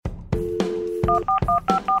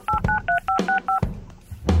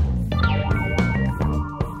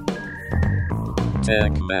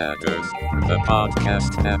Tech Matters, the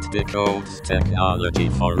podcast that decodes technology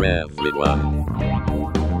for everyone.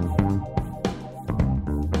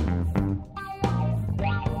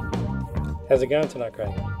 How's it going tonight,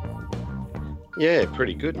 Craig? Yeah,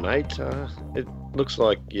 pretty good, mate. It looks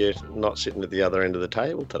like you're not sitting at the other end of the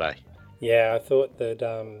table today. Yeah, I thought that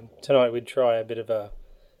tonight we'd try a bit of a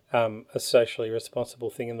socially responsible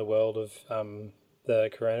thing in the world of the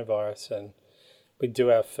coronavirus, and we'd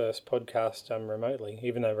do our first podcast remotely,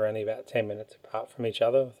 even though we're only about 10 minutes apart from each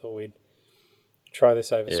other. I thought we'd try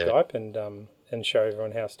this over Skype and show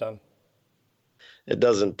everyone how it's done. It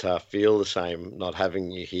doesn't feel the same not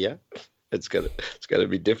having you here. It's gonna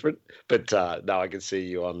be different, but no, I can see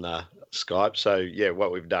you on Skype. So yeah,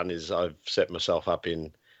 what we've done is I've set myself up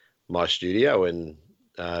in my studio, and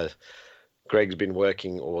Greg's been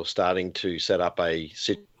working or starting to set up a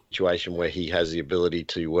situation where he has the ability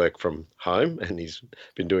to work from home, and he's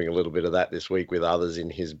been doing a little bit of that this week with others in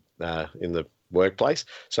his in the workplace.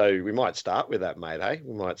 So we might start with that, mate. Hey,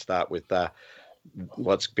 we might start with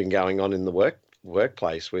what's been going on in the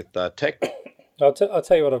workplace with tech. I'll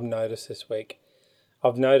tell you what I've noticed this week.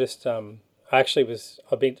 I've noticed I take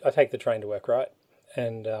the train to work, right?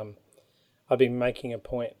 And I've been making a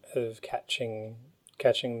point of catching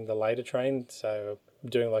the later train, so I'm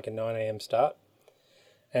doing like a 9 a.m. start.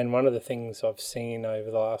 And one of the things I've seen over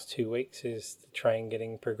the last 2 weeks is the train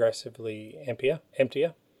getting progressively emptier.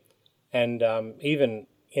 And even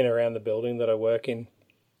in around the building that I work in,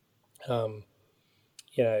 and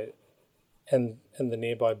the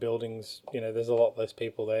nearby buildings, there's a lot less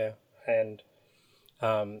people there, and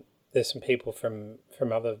there's some people from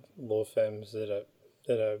other law firms that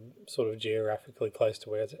are sort of geographically close to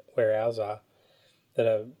where ours are,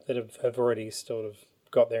 that have already sort of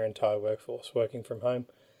got their entire workforce working from home.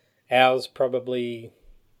 Ours probably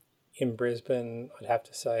in Brisbane, I'd have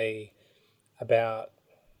to say about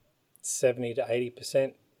 70 to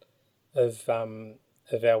 80% of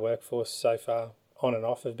our workforce so far, on and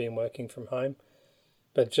off, have been working from home.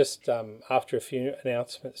 But just after a few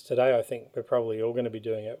announcements today, I think we're probably all going to be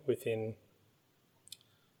doing it within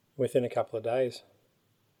a couple of days.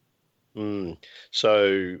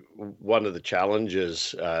 So one of the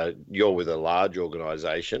challenges, you're with a large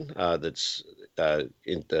organisation that's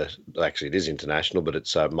actually it is international, but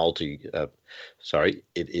it's it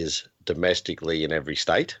is domestically in every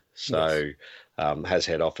state. So yes. Has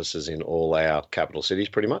head offices in all our capital cities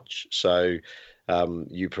pretty much. So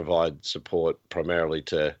you provide support primarily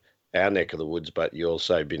to our neck of the woods, but you've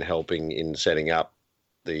also been helping in setting up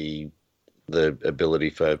the ability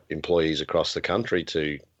for employees across the country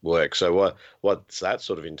to work. So what's that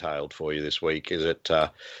sort of entailed for you this week? Is it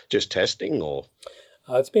just testing or?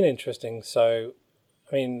 It's been interesting. So,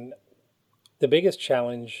 I mean, the biggest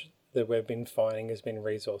challenge that we've been finding has been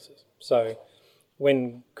resources. So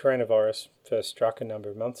when coronavirus first struck a number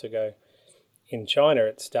of months ago, in China,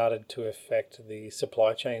 it started to affect the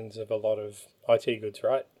supply chains of a lot of IT goods,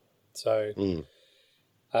 right? So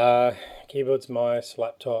keyboards, mice,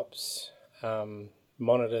 laptops,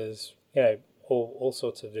 monitors, all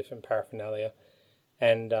sorts of different paraphernalia.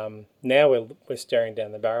 And now we're staring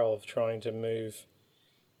down the barrel of trying to move,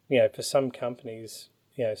 for some companies,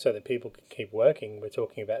 so that people can keep working. We're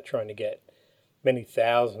talking about trying to get many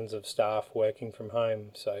thousands of staff working from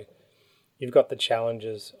home. So you've got the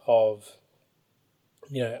challenges of,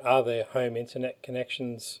 are their home internet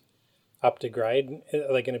connections up to grade?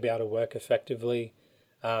 Are they going to be able to work effectively?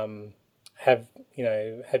 Have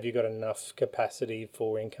you got enough capacity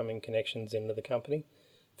for incoming connections into the company?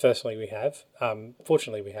 Firstly, we have.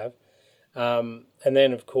 Fortunately, we have. And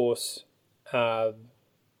then, of course,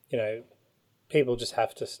 people just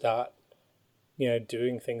have to start,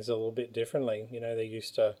 doing things a little bit differently. They're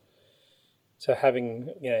used to having,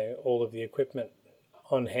 all of the equipment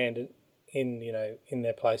on hand in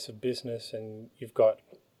their place of business, and you've got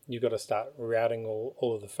to start routing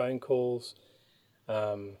all of the phone calls.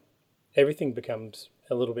 Everything becomes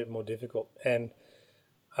a little bit more difficult, and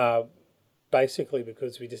basically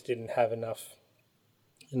because we just didn't have enough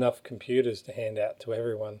computers to hand out to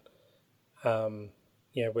everyone.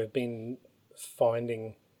 We've been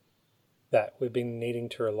finding that we've been needing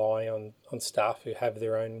to rely on staff who have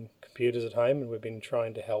their own computers at home, and we've been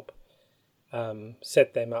trying to help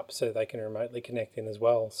set them up so they can remotely connect in as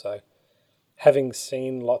well. So having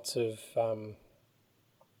seen lots of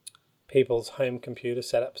people's home computer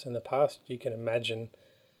setups in the past, you can imagine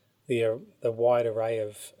the wide array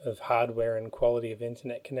of hardware and quality of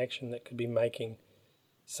internet connection that could be making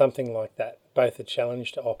something like that both a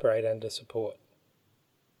challenge to operate and to support.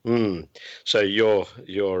 So you're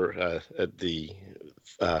at the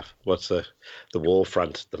what's the war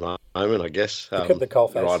front at the moment, I guess. The coal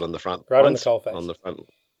face. Right on the front. Right on the coal face. On the front.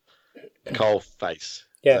 Coal face.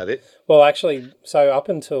 Yeah. Is that it? Well, actually, so up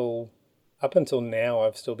until now,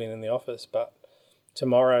 I've still been in the office, but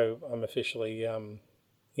tomorrow I'm officially,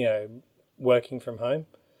 working from home.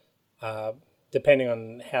 Depending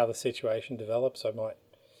on how the situation develops, I might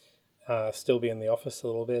still be in the office a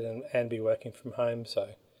little bit and be working from home. So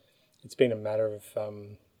it's been a matter of,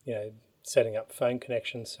 setting up phone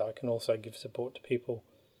connections so I can also give support to people,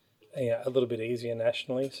 a little bit easier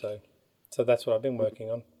nationally. So that's what I've been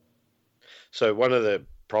working on. So one of the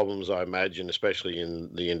problems I imagine, especially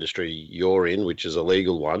in the industry you're in, which is a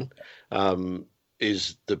legal one,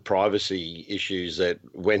 is the privacy issues that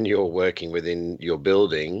when you're working within your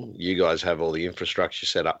building, you guys have all the infrastructure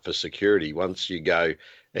set up for security. Once you go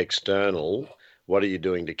external, what are you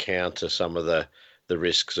doing to counter some of the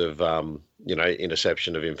risks of,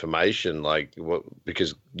 interception of information?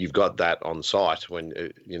 Because you've got that on site when,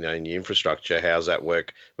 in your infrastructure, how's that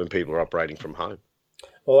work when people are operating from home?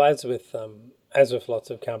 Well, as with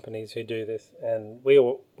lots of companies who do this, and we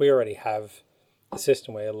already have a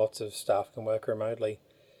system where lots of staff can work remotely.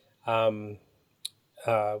 With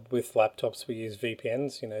laptops, we use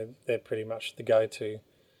VPNs. They're pretty much the go-to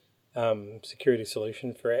security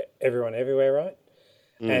solution for everyone everywhere, right?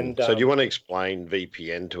 And so do you want to explain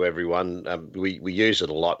VPN to everyone? We use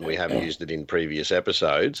it a lot and we have used it in previous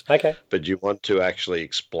episodes. Okay. But do you want to actually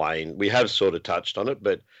explain? We have sort of touched on it,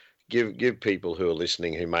 but give people who are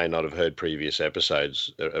listening who may not have heard previous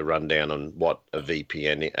episodes a rundown on what a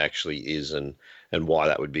VPN actually is and why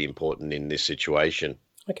that would be important in this situation.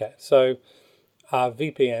 Okay. So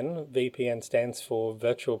VPN stands for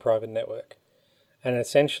Virtual Private Network. And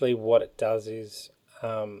essentially what it does is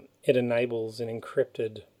it enables an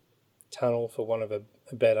encrypted tunnel, for want of a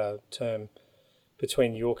better term,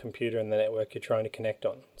 between your computer and the network you're trying to connect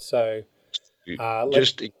on. So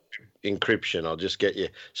just encryption, I'll just get you.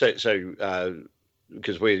 So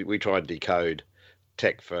because we try and decode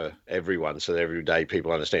tech for everyone so that everyday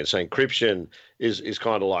people understand. So encryption is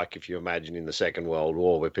kind of like if you imagine in the Second World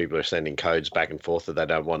War where people are sending codes back and forth that they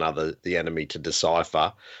don't want the enemy to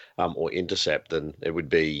decipher or intercept, then it would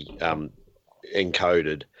be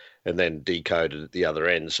encoded and then decoded at the other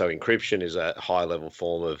end. So encryption is a high level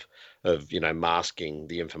form of masking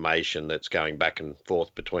the information that's going back and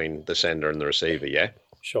forth between the sender and the receiver. Yeah.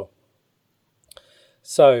 Sure.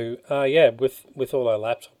 So with all our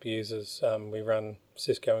laptop users, we run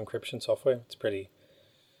Cisco encryption software. It's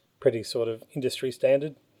pretty sort of industry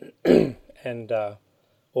standard, and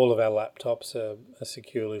all of our laptops are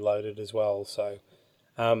securely loaded as well. So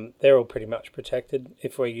they're all pretty much protected.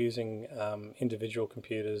 If we're using individual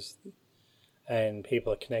computers and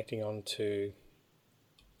people are connecting onto,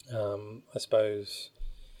 I suppose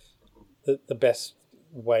the best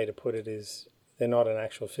way to put it is they're not an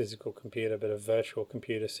actual physical computer, but a virtual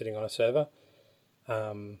computer sitting on a server.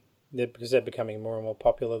 Because they're becoming more and more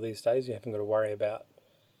popular these days. You haven't got to worry about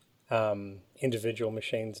individual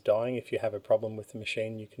machines dying. If you have a problem with the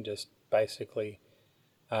machine, you can just basically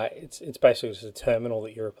it's basically just a terminal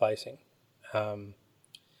that you're replacing.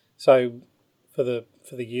 So for the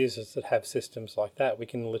users that have systems like that, we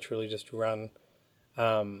can literally just run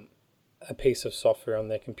a piece of software on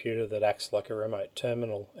their computer that acts like a remote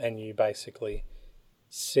terminal, and you basically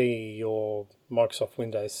see your Microsoft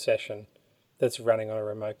Windows session that's running on a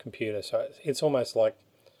remote computer. So it's almost like,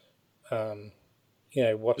 watching.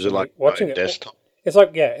 Is it like watching a desktop? It's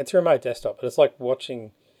like, it's a remote desktop, but it's like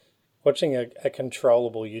watching a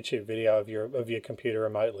controllable YouTube video of your computer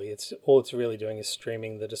remotely. It's really doing is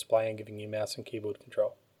streaming the display and giving you mouse and keyboard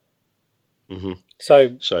control. Mm-hmm.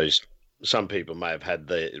 So some people may have had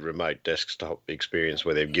the remote desktop experience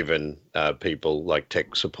where they've given people like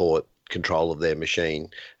tech support control of their machine,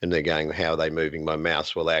 and they're going, how are they moving my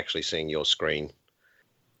mouse? Well, they're actually seeing your screen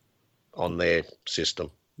on their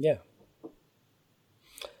system. Yeah.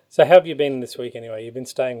 So how have you been this week anyway? You've been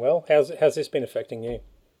staying well? How's this been affecting you?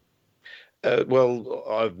 Well,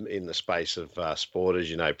 I'm in the space of sport,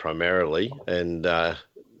 as you know, primarily, and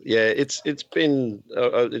it's been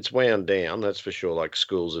it's wound down, that's for sure. Like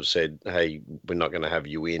schools have said, hey, we're not going to have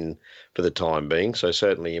you in for the time being, so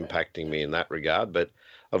certainly impacting me in that regard. But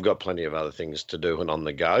I've got plenty of other things to do and on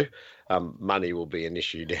the go. Money will be an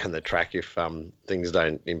issue down the track if things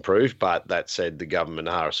don't improve. But that said, the government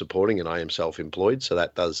are supporting, and I am self-employed, so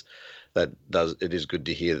it is good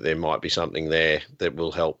to hear that there might be something there that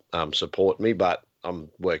will help support me. But I'm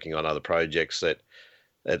working on other projects that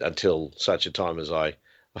until such a time as my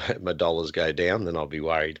dollars go down, then I'll be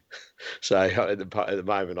worried. So at the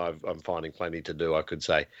moment, I'm finding plenty to do, I could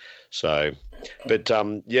say. So But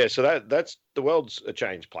yeah, so that's the world's a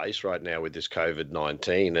changed place right now with this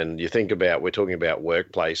COVID-19. And you think about, we're talking about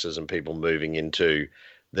workplaces and people moving into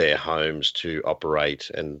their homes to operate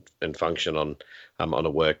and function on a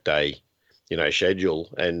workday, schedule.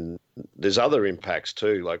 And there's other impacts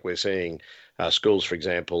too. Like we're seeing schools, for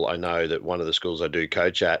example. I know that one of the schools I do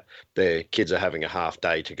coach at, their kids are having a half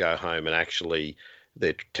day to go home, and actually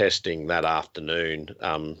they're testing that afternoon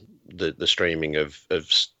the streaming of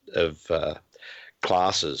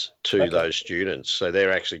classes to those students. So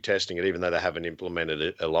they're actually testing it, even though they haven't implemented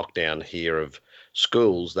a lockdown here of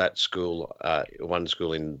schools. That school, one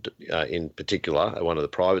school in particular, one of the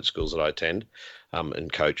private schools that I attend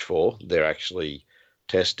and coach for, they're actually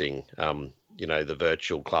testing, the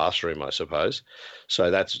virtual classroom, I suppose.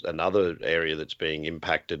 So that's another area that's being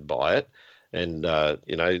impacted by it. And,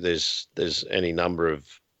 there's any number of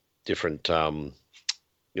different,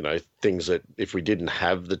 things that if we didn't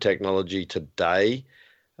have the technology today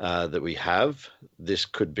that we have, this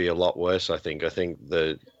could be a lot worse, I think. I think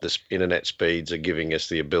the internet speeds are giving us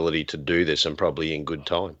the ability to do this, and probably in good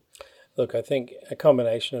time. Look, I think a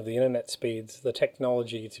combination of the internet speeds, the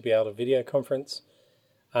technology to be able to video conference,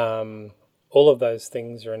 all of those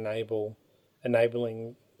things are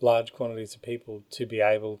enabling large quantities of people to be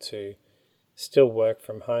able to still work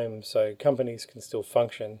from home, so companies can still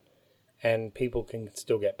function and people can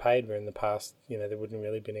still get paid, where in the past, there wouldn't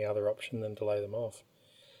really be any other option than to lay them off.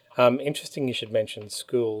 Interesting you should mention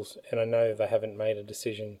schools, and I know they haven't made a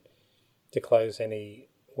decision to close any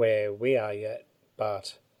where we are yet,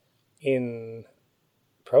 but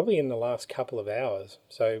probably in the last couple of hours,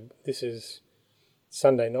 so this is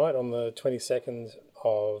Sunday night on the 22nd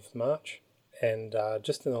of March, and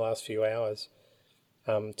just in the last few hours,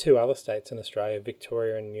 two other states in Australia,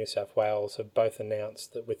 Victoria and New South Wales, have both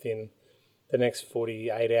announced that within the next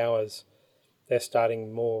 48 hours, they're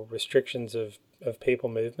starting more restrictions of people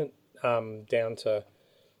movement, down to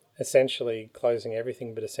essentially closing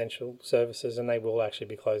everything but essential services, and they will actually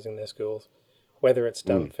be closing their schools. Whether it's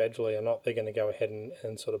done federally or not, they're going to go ahead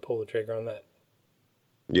and sort of pull the trigger on that.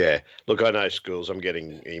 Yeah. Look, I know schools, I'm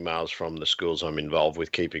getting emails from the schools I'm involved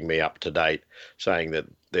with keeping me up to date, saying that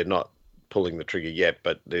they're not pulling the trigger yet,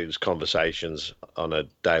 but there's conversations on a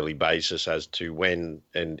daily basis as to when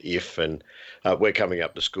and if, and we're coming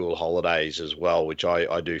up to school holidays as well, which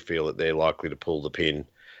I do feel that they're likely to pull the pin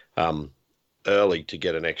early to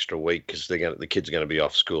get an extra week, because the kids are going to be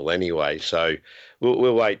off school anyway. So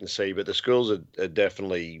we'll wait and see. But the schools are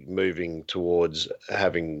definitely moving towards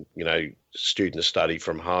having students study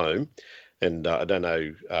from home, and I don't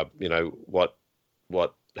know what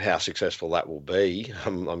how successful that will be.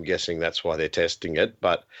 I'm guessing that's why they're testing it,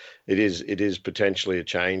 but it is potentially a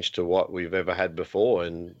change to what we've ever had before,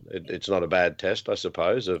 and it's not a bad test, I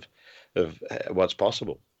suppose, of what's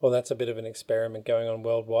possible. Well, that's a bit of an experiment going on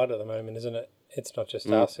worldwide at the moment, isn't it? It's not just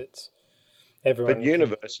us, it's everyone. But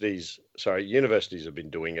universities have been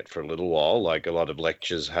doing it for a little while. Like, a lot of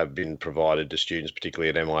lectures have been provided to students, particularly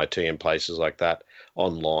at MIT and places like that,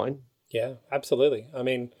 online. Yeah, absolutely. I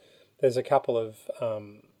mean, there's a couple of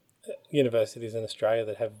universities in Australia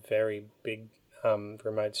that have very big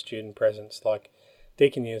remote student presence, like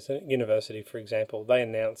Deakin University, for example. They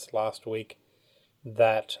announced last week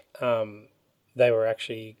that they were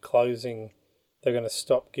actually closing, they're going to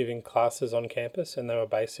stop giving classes on campus, and they were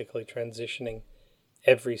basically transitioning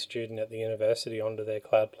every student at the university onto their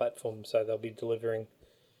cloud platform. So they'll be delivering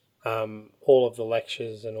all of the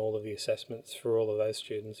lectures and all of the assessments for all of those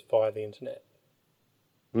students via the internet.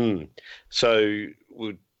 So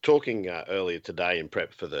we're talking earlier today in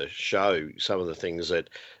prep for the show, some of the things that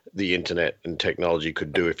the internet and technology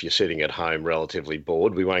could do if you're sitting at home relatively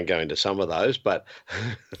bored. We won't go into some of those, but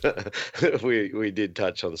we did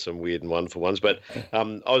touch on some weird and wonderful ones. But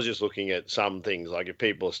I was just looking at some things, like if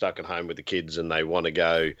people are stuck at home with the kids and they want to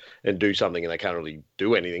go and do something and they can't really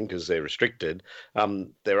do anything because they're restricted.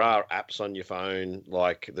 There are apps on your phone,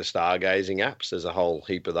 like the stargazing apps. There's a whole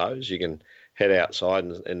heap of those. You can head outside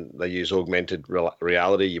and they use augmented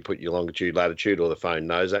reality. You put your longitude, latitude, or the phone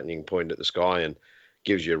knows that, and you can point at the sky and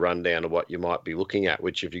gives you a rundown of what you might be looking at,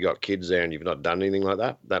 which if you've got kids there and you've not done anything like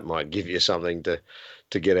that, that might give you something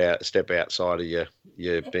to get out, step outside of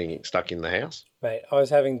your being stuck in the house. Mate, I was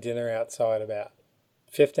having dinner outside about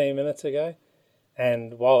 15 minutes ago,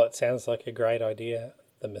 and while it sounds like a great idea,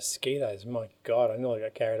 the mosquitoes, my God, I nearly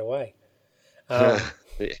got carried away.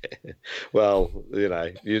 Yeah. Well,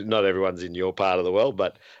 not everyone's in your part of the world,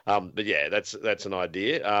 but yeah, that's an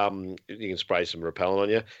idea. You can spray some repellent on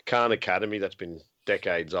you. Khan Academy, that's been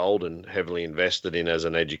decades old and heavily invested in as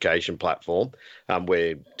an education platform,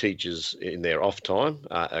 where teachers in their off time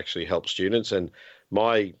actually help students. And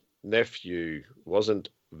my nephew wasn't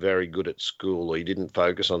very good at school, or he didn't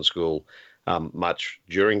focus on school much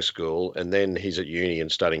during school, and then he's at uni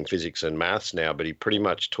and studying physics and maths now, but he pretty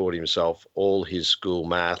much taught himself all his school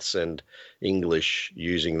maths and English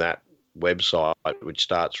using that website, which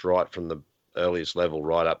starts right from the earliest level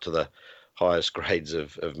right up to the highest grades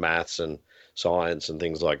of maths and science and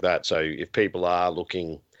things like that. So if people are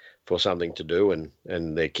looking for something to do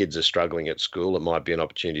and their kids are struggling at school, it might be an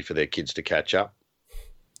opportunity for their kids to catch up.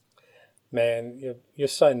 Man, you're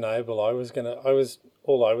so noble.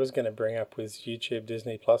 All I was gonna bring up was YouTube,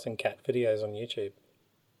 Disney Plus, and cat videos on YouTube,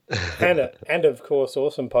 and of course,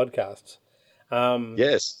 awesome podcasts.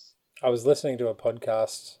 Yes. I was listening to a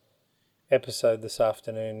podcast episode this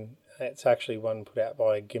afternoon. It's actually one put out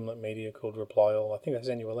by Gimlet Media called Reply All. I think I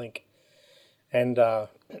sent you a link. And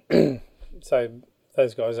so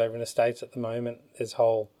those guys over in the States at the moment, there's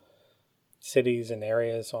whole cities and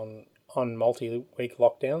areas on multi-week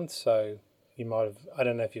lockdowns. So you might have, I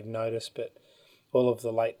don't know if you've noticed, but all of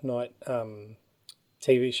the late night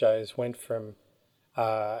TV shows went from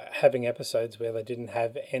having episodes where they didn't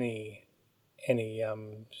have any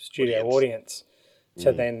studio audience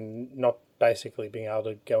to then not basically being able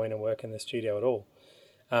to go in and work in the studio at all.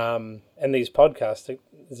 And these podcasts,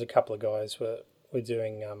 there's a couple of guys were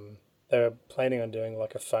doing, they were planning on doing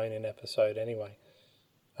like a phone-in episode anyway.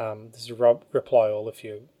 This is Reply All if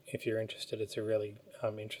you're interested. It's a really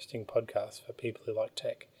interesting podcast for people who like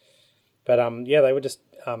tech. But yeah, they were just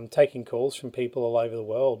taking calls from people all over the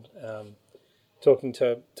world, talking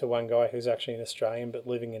to one guy who's actually an Australian but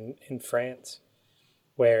living in France,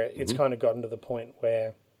 where it's kind of gotten to the point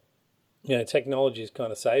where, you know, technology is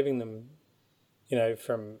kind of saving them, you know,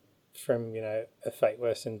 from you know, a fate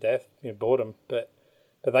worse than death, you know, boredom, but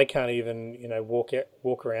they can't even, you know,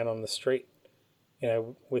 walk around on the street, you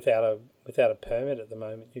know, without a permit at the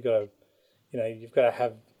moment. You've got to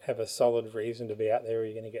have a solid reason to be out there, or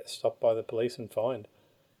you're going to get stopped by the police and fined.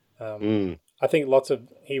 I think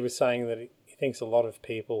he was saying that he thinks a lot of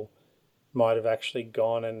people might have actually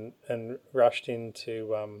gone and rushed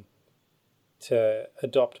into to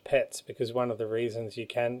adopt pets, because one of the reasons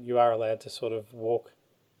you are allowed to sort of walk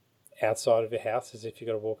outside of your house is if you've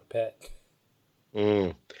got to walk a pet.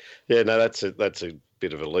 Yeah, no, that's a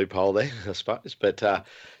bit of a loophole there, I suppose. But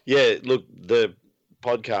yeah, look, the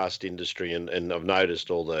podcast industry, and I've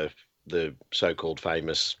noticed all the so-called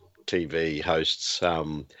famous TV hosts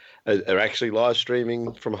are actually live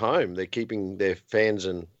streaming from home. They're keeping their fans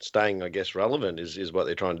and staying, I guess, relevant is what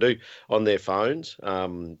they're trying to do on their phones.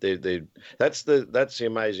 That's the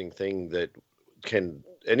amazing thing that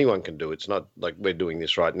anyone can do. It's not like we're doing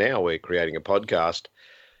this right now. We're creating a podcast,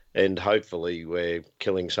 and hopefully we're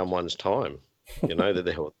killing someone's time. You know, that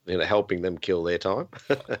they're helping them kill their time.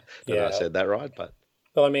 Yeah, I said that right, but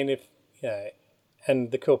well, I mean,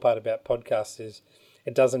 and the cool part about podcasts is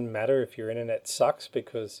it doesn't matter if your internet sucks,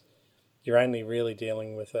 because you're only really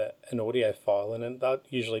dealing with an audio file, and that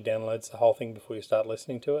usually downloads the whole thing before you start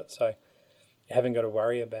listening to it. So you haven't got to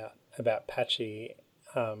worry about patchy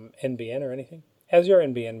NBN or anything. How's your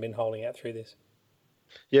NBN been holding out through this?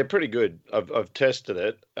 Yeah, pretty good. I've tested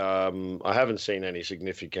it. I haven't seen any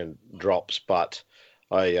significant drops, but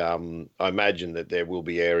I imagine that there will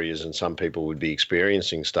be areas and some people would be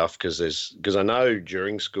experiencing stuff because I know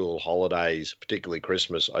during school holidays, particularly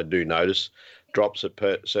Christmas, I do notice drops at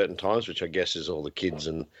certain times, which I guess is all the kids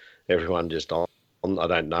and everyone just on. I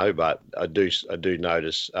don't know, but I do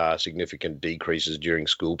notice significant decreases during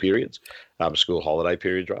school periods, school holiday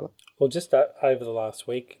periods rather. Well, just over the last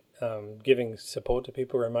week, giving support to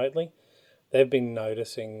people remotely, they've been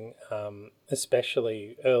noticing,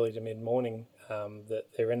 especially early to mid-morning, that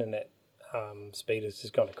their internet speed has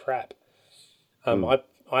just gone to crap.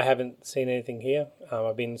 I haven't seen anything here.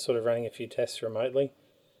 I've been sort of running a few tests remotely.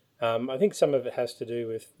 I think some of it has to do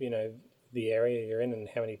with, you know, the area you're in and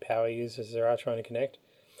how many power users there are trying to connect.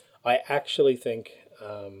 I actually think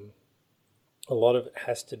a lot of it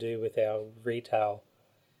has to do with our retail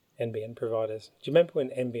NBN providers. Do you remember when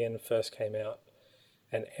NBN first came out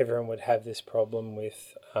and everyone would have this problem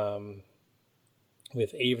with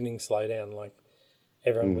evening slowdown? Like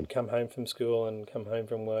everyone would come home from school and come home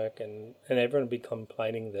from work, and everyone would be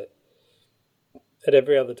complaining that at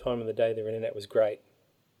every other time of the day their internet was great,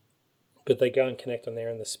 but they go and connect on there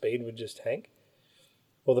and the speed would just tank.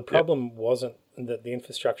 Well, the problem wasn't that the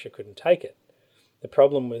infrastructure couldn't take it. The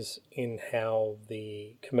problem was in how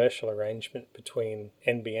the commercial arrangement between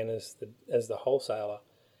NBN as the wholesaler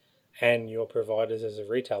and your providers as a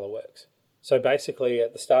retailer works. So basically,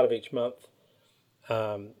 at the start of each month,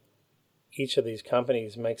 each of these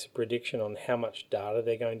companies makes a prediction on how much data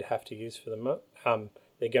they're going to have to use for the month.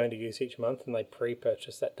 they're going to use each month, and they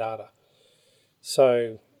pre-purchase that data.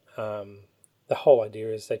 So the whole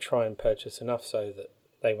idea is they try and purchase enough so that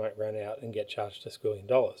they won't run out and get charged $1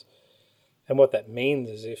 squillion. And what that means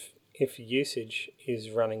is if usage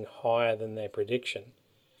is running higher than their prediction,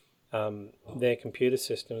 their computer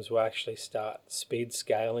systems will actually start speed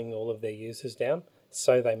scaling all of their users down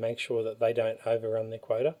so they make sure that they don't overrun their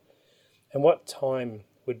quota. And what time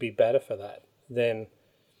would be better for that than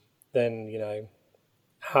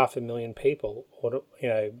 500,000 people, or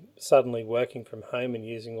suddenly working from home and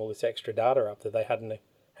using all this extra data up that they hadn't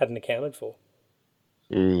accounted for.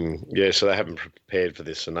 Yeah, so they haven't prepared for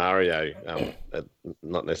this scenario,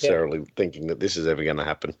 not necessarily thinking that this is ever going to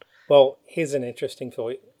happen. Well, here's an interesting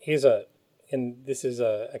thought. And this is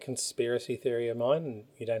a conspiracy theory of mine, and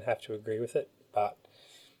you don't have to agree with it, but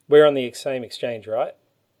we're on the same exchange, right?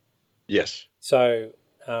 Yes. So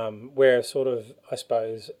we're sort of, I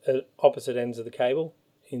suppose, at opposite ends of the cable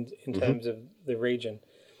in terms of the region.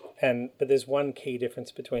 But there's one key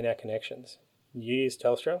difference between our connections. You use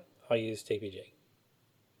Telstra, I use TPG.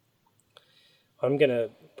 I'm going to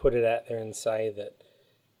put it out there and say that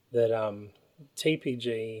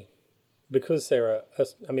TPG, because they're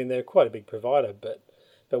quite a big provider, but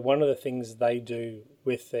one of the things they do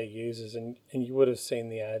with their users, and you would have seen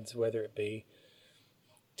the ads, whether it be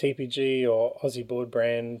TPG or Aussie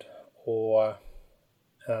Broadband or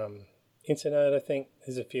Internet, I think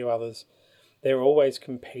there's a few others. They're always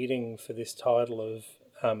competing for this title of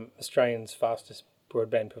Australia's fastest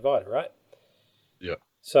broadband provider, right? Yeah.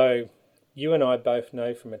 So you and I both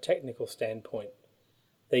know from a technical standpoint,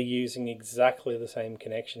 they're using exactly the same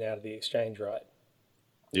connection out of the exchange, right?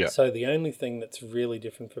 Yeah. So the only thing that's really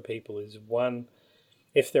different for people is, one,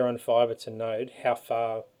 if they're on fibre to node, how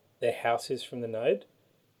far their house is from the node,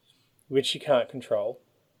 which you can't control.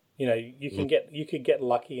 You could get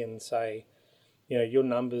lucky and say, your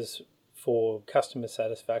numbers for customer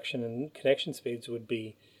satisfaction and connection speeds would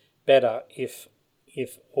be better if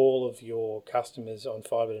all of your customers on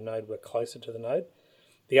fibre to node were closer to the node.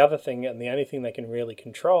 The other thing, and the only thing they can really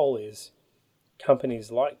control, is companies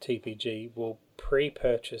like TPG will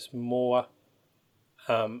pre-purchase more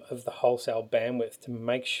of the wholesale bandwidth to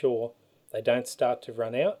make sure they don't start to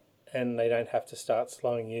run out and they don't have to start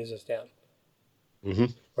slowing users down. Mm-hmm.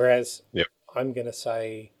 Whereas I'm going to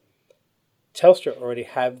say Telstra already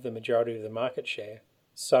have the majority of the market share.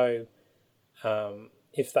 So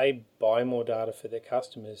if they buy more data for their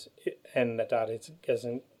customers and that data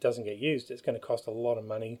doesn't get used, it's going to cost a lot of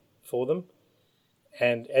money for them.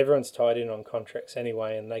 And everyone's tied in on contracts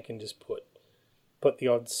anyway, and they can just put the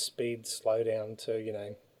odd speed slowdown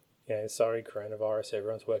to, sorry, coronavirus,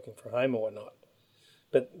 everyone's working from home or whatnot.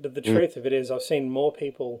 But the truth of it is, I've seen more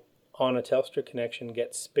people on a Telstra connection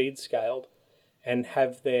get speed scaled and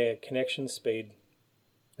have their connection speed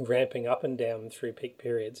ramping up and down through peak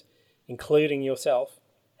periods, including yourself,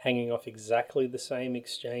 hanging off exactly the same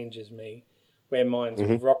exchange as me, where mine's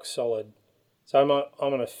rock solid. So I'm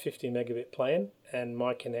on a 50 megabit plan, and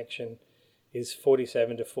my connection is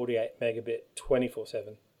 47 to 48 megabit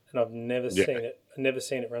 24/7, and I've never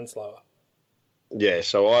seen it run slower. Yeah,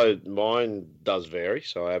 so mine does vary,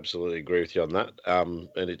 so I absolutely agree with you on that.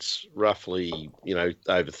 And it's roughly,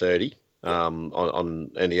 over 30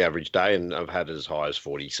 on any average day, and I've had it as high as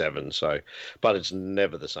 47. So, but it's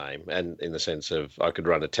never the same. And in the sense of, I could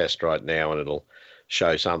run a test right now and it'll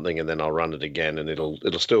show something, and then I'll run it again and it'll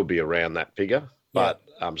still be around that figure. But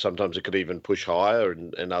sometimes it could even push higher,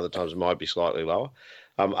 and other times it might be slightly lower.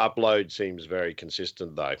 Upload seems very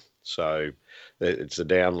consistent though, so it's the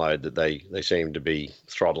download that they seem to be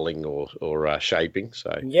throttling or shaping.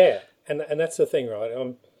 So and that's the thing, right?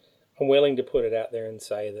 I'm willing to put it out there and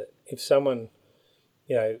say that if someone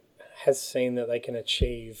has seen that they can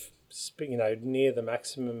achieve near the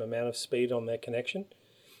maximum amount of speed on their connection,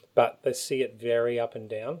 but they see it vary up and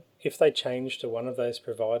down, if they change to one of those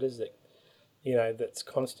providers that that's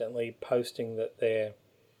constantly posting that they're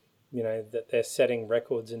setting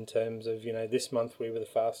records in terms of, this month we were the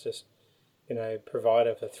fastest,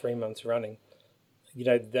 provider for 3 months running,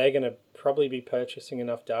 they're going to probably be purchasing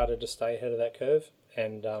enough data to stay ahead of that curve.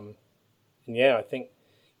 And I think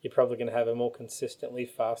you're probably going to have a more consistently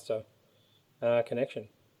faster connection.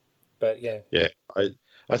 But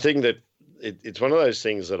I think that it's one of those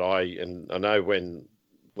things that I know when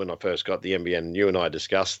I first got the NBN, you and I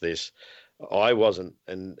discussed this, I wasn't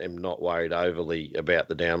and am not worried overly about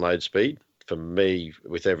the download speed. For me,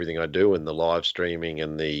 with everything I do and the live streaming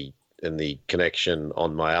and the connection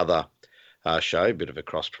on my other show, a bit of a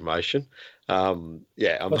cross promotion.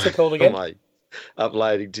 What's it called again? I'm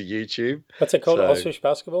uploading to YouTube. What's it called? Ausswish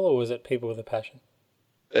Basketball, or was it People with a Passion?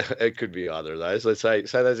 It could be either of those. Let's say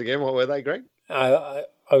those again. What were they, Greg? I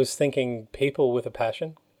was thinking people with a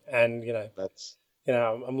passion, and That's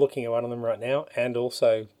I'm looking at one of them right now, and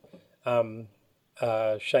also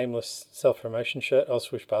shameless self promotion shirt.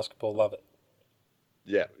 Oswish Basketball, love it.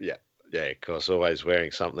 yeah, yeah, yeah. Of course, always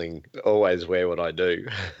wearing something. Always wear what I do.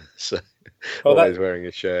 So Well, always wearing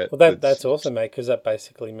a shirt. that's awesome, mate, because that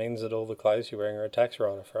basically means that all the clothes you're wearing are a tax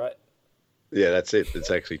write-off, right? Yeah, that's it.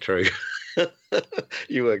 It's actually true.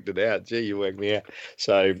 You worked it out. Gee, you worked me out.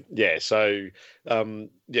 So yeah, a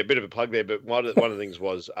bit of a plug there. But one of the things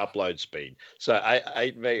was upload speed. So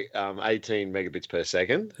 18 megabits per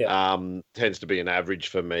second tends to be an average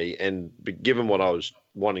for me. And given what I was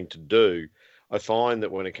wanting to do, I find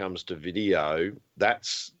that when it comes to video,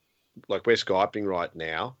 that's like we're Skyping right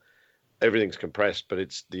now. Everything's compressed, but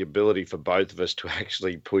it's the ability for both of us to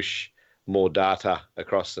actually push more data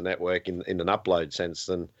across the network in an upload sense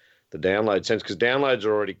than the download sense, because downloads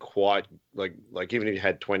are already quite like even if you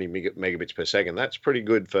had 20 megabits per second, that's pretty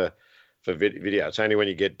good for video. It's only when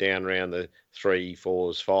you get down around the 3,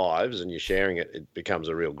 4s, 5s and you're sharing it, it becomes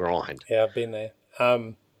a real grind. Yeah, I've been there.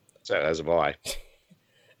 So as have I.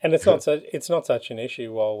 And it's not such an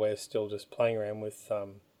issue while we're still just playing around with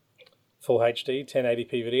full HD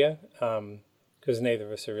 1080p video, because neither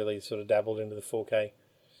of us are really sort of dabbled into the 4K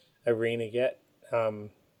arena yet.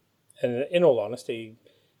 And in all honesty,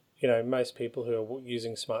 most people who are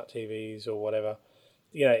using smart TVs or whatever,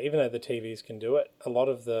 even though the TVs can do it, a lot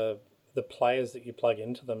of the players that you plug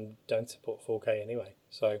into them don't support 4K anyway.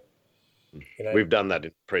 So, we've done that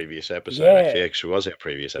in previous episode. Yeah. Actually was our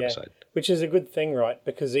previous episode. Which is a good thing, right?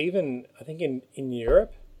 Because even I think in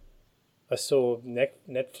Europe, I saw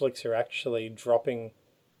Netflix are actually dropping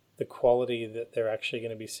the quality that they're actually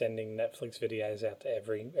going to be sending Netflix videos out to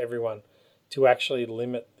everyone to actually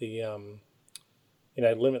limit the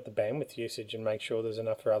limit the bandwidth usage and make sure there's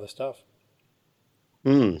enough for other stuff.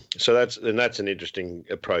 So that's an interesting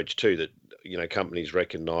approach too, that companies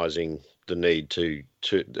recognizing the need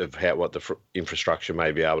what the infrastructure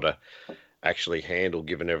may be able to actually handle,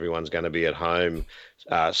 given everyone's going to be at home,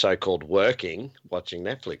 so-called watching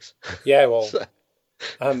Netflix. Yeah, well,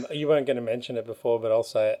 you weren't going to mention it before, but I'll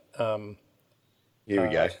say it. Here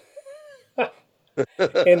we go.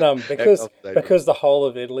 Because the whole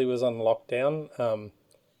of Italy was on lockdown,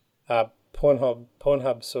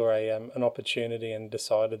 Pornhub saw an opportunity and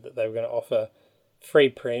decided that they were going to offer free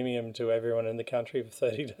premium to everyone in the country for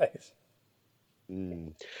 30 days.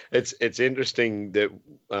 It's interesting that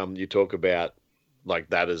you talk about like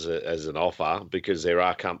that as an offer, because there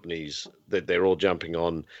are companies that they're all jumping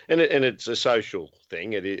on, and it's a social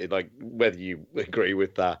thing. It like whether you agree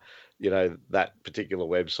with that particular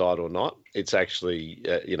website or not, it's actually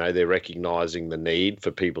they're recognizing the need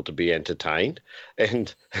for people to be entertained.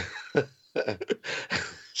 And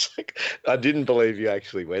I didn't believe you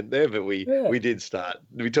actually went there, but we did start.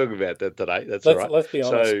 We talk about that today. That's all right. Let's be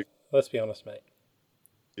honest. Let's be honest, mate.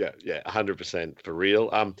 Yeah, 100% for real.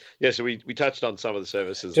 So we touched on some of the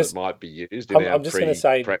services that might be used in our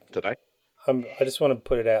prep today. I just want to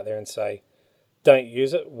put it out there and say, don't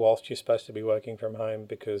use it whilst you're supposed to be working from home,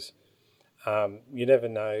 because you never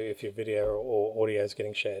know if your video or audio is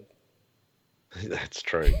getting shared. That's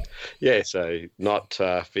true. Yeah, so not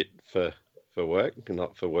fit for work,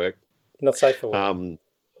 not for work. Not safe for work.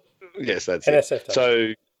 Yes, that's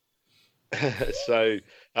NSF it. So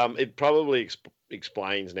it probably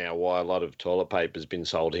explains now why a lot of toilet paper has been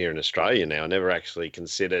sold here in Australia now. I never actually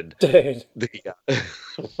considered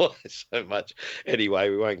why so much. Anyway,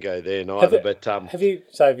 we won't go there neither. Have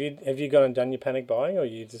you gone and done your panic buying, or are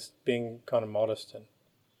you just being kind of modest?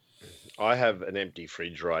 I have an empty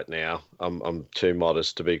fridge right now. I'm too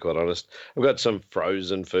modest, to be quite honest. I've got some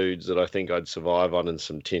frozen foods that I think I'd survive on, and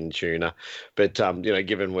some tin tuna. But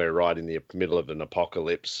given we're right in the middle of an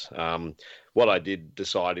apocalypse, what I did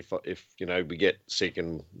decide, if we get sick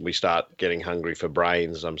and we start getting hungry for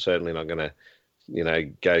brains, I'm certainly not going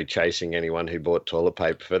to go chasing anyone who bought toilet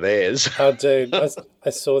paper for theirs. Oh, dude, I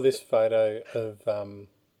saw this photo of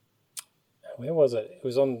where was it? It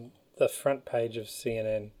was on the front page of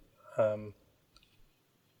CNN.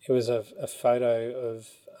 It was a photo of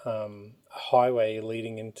a highway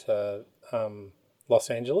leading into Los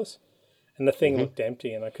Angeles, and the thing looked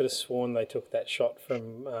empty, and I could have sworn they took that shot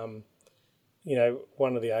from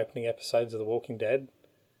one of the opening episodes of The Walking Dead,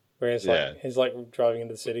 where he's like driving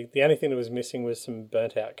into the city. The only thing that was missing was some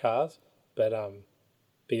burnt out cars, but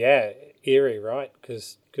yeah, eerie, right?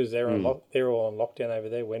 Because they're all on lockdown over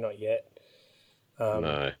there. We're not yet.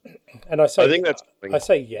 No, and I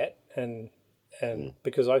say yet, and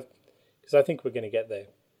because I think we're going to get there.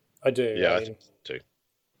 I do. Yeah, I think too.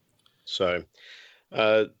 So,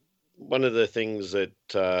 One of the things that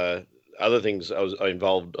other things I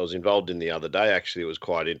was involved in the other day, actually, it was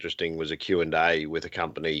quite interesting, was a Q&A with a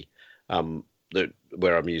company that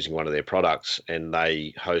where I'm using one of their products, and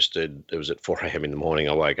they hosted, it was at 4 a.m. in the morning.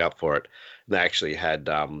 I woke up for it. And they actually had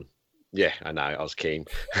yeah, I know, I was keen.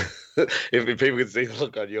 If people could see the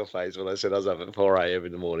look on your face when I said I was up at 4 a.m.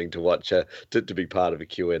 in the morning to watch to be part of a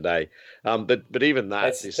Q&A. But even that,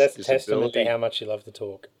 That's this testament to ability. how much you love to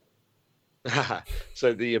talk.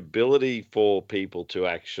 So the ability for people to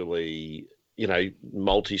actually,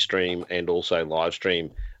 multi-stream and also live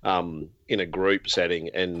stream in a group setting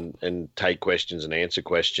and take questions and answer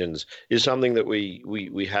questions is something that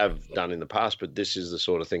we have done in the past, but this is the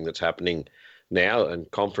sort of thing that's happening now. And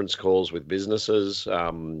conference calls with businesses,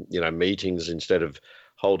 meetings, instead of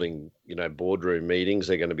holding, boardroom meetings,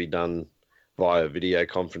 they're going to be done via video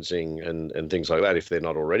conferencing and things like that. If they're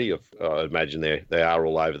not already, I imagine they are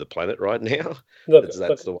all over the planet right now. Look,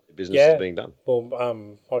 That's the way business is yeah. being done.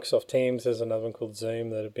 Well, Microsoft Teams, there's another one called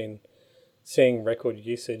Zoom that have been seeing record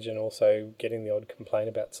usage and also getting the odd complaint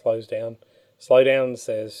about slowdowns.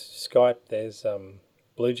 There's Skype, there's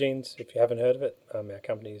BlueJeans, if you haven't heard of it. Our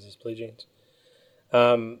company uses BlueJeans.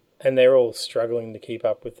 And they're all struggling to keep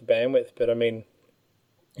up with the bandwidth. But I mean,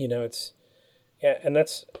 it's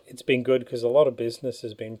been good because a lot of business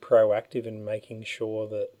has been proactive in making sure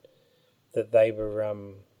that they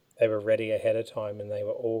were ready ahead of time, and they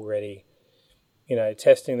were already,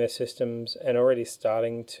 testing their systems and already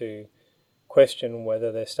starting to question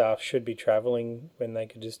whether their staff should be traveling when they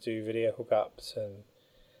could just do video hookups,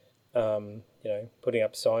 and putting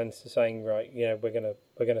up signs to saying, right, we're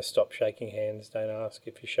gonna stop shaking hands. Don't ask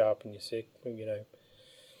if you're sharp and you're sick.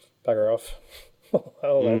 Bugger off,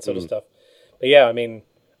 all that sort of stuff. But yeah, I mean,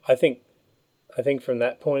 I think from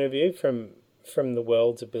that point of view, from the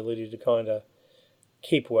world's ability to kind of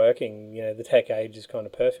keep working, the tech age is kind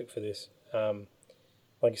of perfect for this.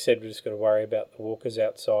 Like you said, we just got to worry about the walkers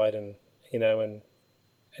outside, and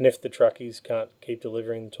if the truckies can't keep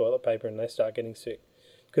delivering the toilet paper and they start getting sick,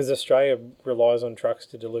 because Australia relies on trucks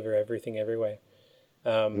to deliver everything everywhere.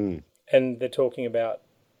 And they're talking about,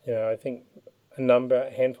 I think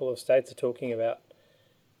a handful of states are talking about,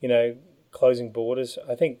 closing borders.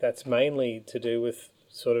 I think that's mainly to do with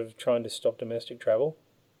sort of trying to stop domestic travel.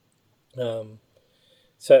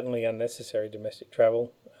 Certainly unnecessary domestic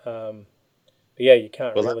travel. But yeah, you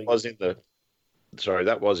can't really.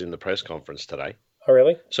 That was in the press conference today. Oh,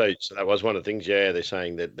 really? So that was one of the things. Yeah, they're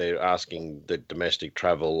saying that they're asking that domestic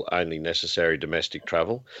travel, only necessary domestic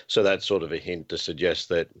travel. So that's sort of a hint to suggest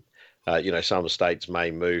that, some states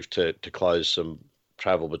may move to close some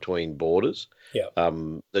travel between borders. Yeah.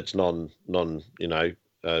 That's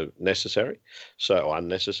necessary. So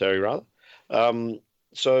unnecessary rather.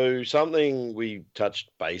 So something we touched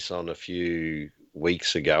base on a few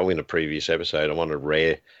weeks ago in a previous episode. I want to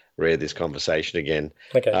rear this conversation again.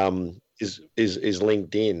 Okay. Is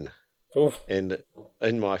LinkedIn. Oof. And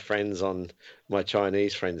my friends, my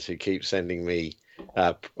Chinese friends who keep sending me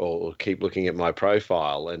or keep looking at my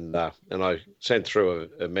profile, and I sent through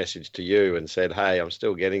a message to you and said, hey, I'm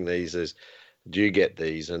still getting these. Do you get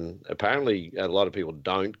these? And apparently a lot of people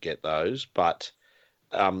don't get those, but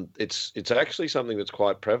it's actually something that's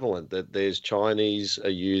quite prevalent, that there's Chinese are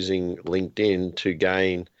using LinkedIn to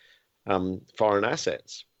gain foreign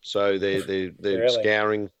assets. So they're Really?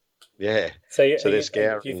 scouring. Yeah. So they're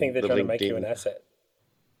scouring. Do you think they're trying to make you an asset?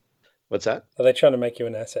 What's that? Are they trying to make you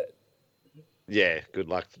an asset? Yeah. Good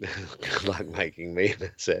luck. Good luck making me an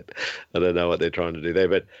asset. I don't know what they're trying to do there,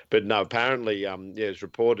 but no. Apparently, it's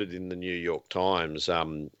reported in the New York Times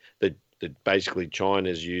that basically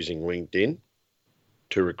China's using LinkedIn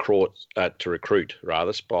to recruit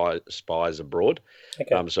spies abroad.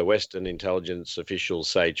 Okay. So Western intelligence officials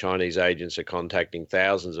say Chinese agents are contacting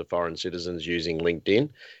thousands of foreign citizens using LinkedIn,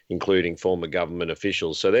 including former government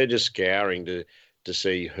officials. So they're just scouring to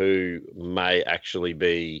see who may actually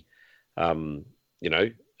be, a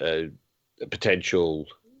potential,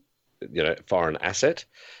 foreign asset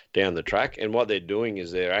down the track. And what they're doing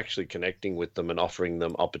is they're actually connecting with them and offering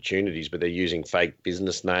them opportunities, but they're using fake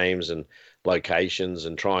business names and locations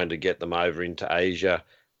and trying to get them over into Asia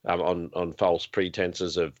on false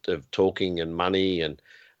pretenses of talking and money and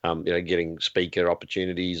getting speaker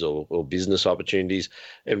opportunities or business opportunities.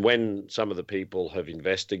 And when some of the people have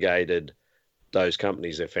investigated those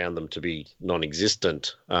companies, they've found them to be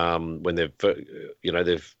non-existent. When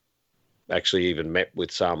they've actually even met with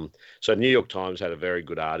some. So New York Times had a very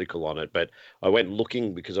good article on it, but I went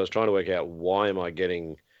looking because I was trying to work out, why am I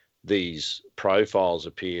getting these profiles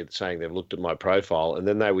appear saying they've looked at my profile, and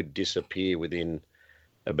then they would disappear within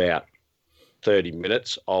about 30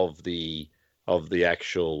 minutes of the of the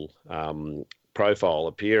actual profile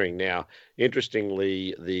appearing. Now,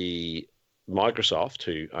 interestingly, the Microsoft,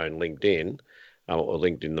 who own LinkedIn, or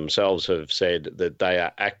LinkedIn themselves, have said that they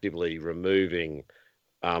are actively removing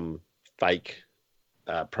fake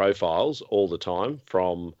profiles all the time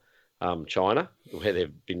from China, where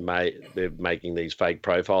they're making these fake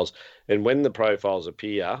profiles. And when the profiles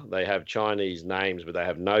appear, they have Chinese names, but they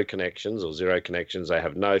have no connections or zero connections. They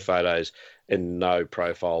have no photos and no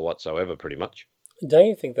profile whatsoever, pretty much. Don't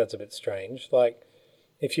you think that's a bit strange? Like,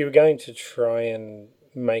 if you were going to try and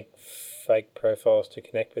make fake profiles to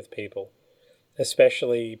connect with people,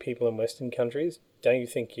 especially people in Western countries, don't you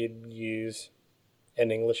think you'd use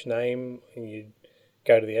an English name and you'd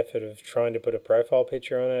go to the effort of trying to put a profile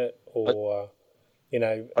picture on it, or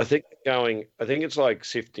I think it's like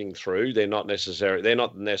sifting through. They're not necessarily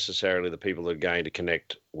the people that are going to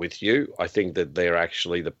connect with you. I think that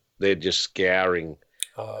they're just scouring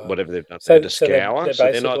whatever they've done. To scour.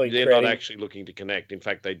 They're not actually looking to connect. In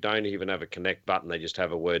fact, they don't even have a connect button. They just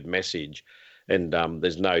have a word message, and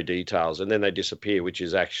there's no details, and then they disappear, which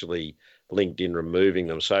is actually LinkedIn removing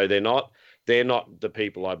them. So they're not the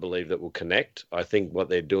people, I believe, that will connect. I think what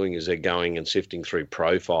they're doing is they're going and sifting through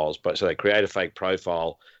profiles, but so they create a fake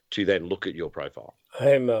profile to then look at your profile.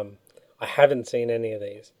 I haven't seen any of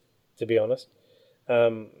these, to be honest.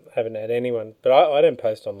 Haven't had anyone, but I don't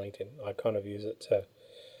post on LinkedIn. I kind of use it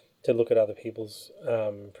to look at other people's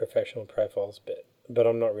professional profiles, but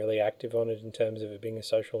I'm not really active on it in terms of it being a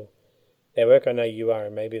social network. I know you are,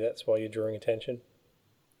 and maybe that's why you're drawing attention.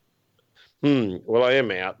 Well, I am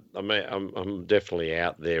out. I'm definitely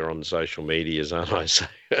out there on social medias, aren't I?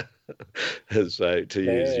 So, to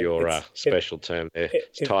use your special term there,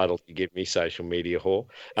 it's title you give me, social media whore.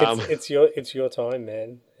 It's your time,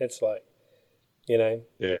 man. It's like,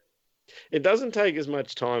 Yeah. It doesn't take as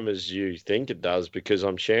much time as you think it does, because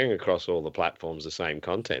I'm sharing across all the platforms the same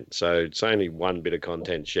content. So it's only one bit of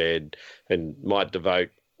content shared, and might devote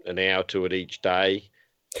an hour to it each day,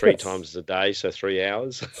 3 times a day, so 3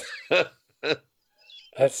 hours.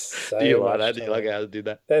 That's so do you like much that? time. Do you like how to do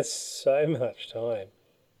that? That's so much time.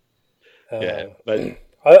 But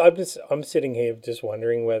I'm sitting here just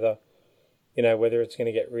wondering whether it's going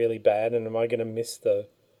to get really bad, and am I going to miss the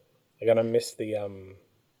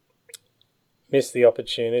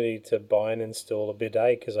opportunity to buy and install a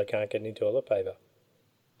bidet because I can't get any toilet paper.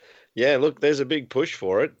 Yeah, look, there's a big push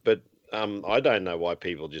for it, but I don't know why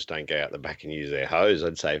people just don't go out the back and use their hose.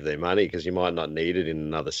 I'd save their money, because you might not need it in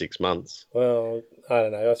another 6 months. Well, I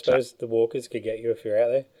don't know. I suppose the walkers could get you if you're out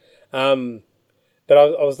there. But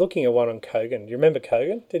I was looking at one on Kogan. Do you remember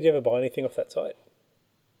Kogan? Did you ever buy anything off that site?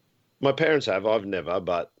 My parents have. I've never,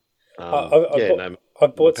 but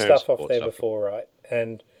I've bought stuff off there before, right?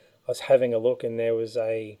 And I was having a look, and there was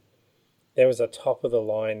a top of the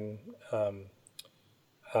line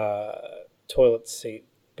toilet seat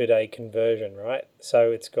bidet conversion, right?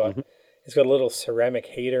 So it's got a little ceramic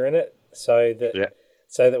heater in it, so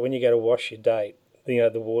that when you go to wash your date, the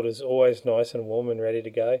water's always nice and warm and ready to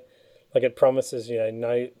go. Like, it promises,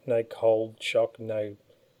 no cold shock, no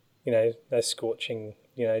scorching,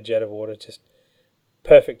 jet of water, just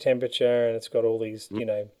perfect temperature, and it's got all these,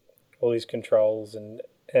 all these controls and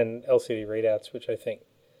LCD readouts, which I think,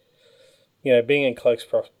 being in close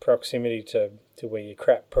proximity to where you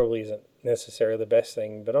crap probably isn't necessarily the best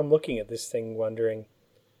thing. But I'm looking at this thing wondering,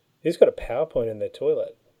 who's got a PowerPoint in their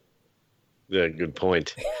toilet? Yeah, good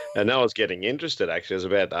point. And I was getting interested, actually. I was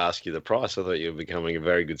about to ask you the price. I thought you were becoming a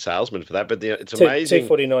very good salesman for that. But it's amazing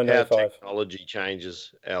how technology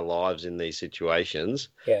changes our lives in these situations,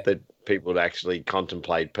 that people would actually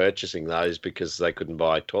contemplate purchasing those because they couldn't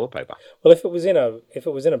buy toilet paper. Well, if it was in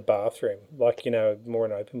a bathroom, like, more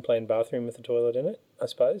an open plan bathroom with a toilet in it, I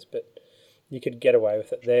suppose, but you could get away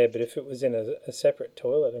with it there. But if it was in a separate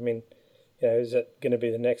toilet, I mean, is it going to be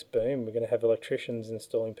the next boom? We're going to have electricians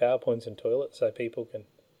installing PowerPoints in toilets so people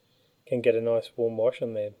can get a nice warm wash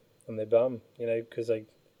on their bum, because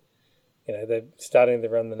they're starting to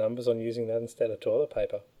run the numbers on using that instead of toilet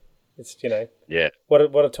paper. It's,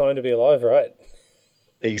 what a time to be alive, right?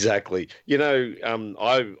 Exactly.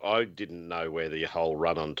 I didn't know where the whole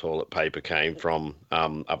run on toilet paper came from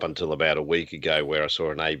up until about a week ago, where I saw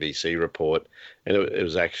an ABC report, and it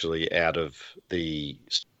was actually out of the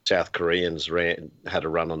South Koreans had a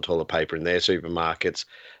run on toilet paper in their supermarkets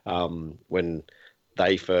when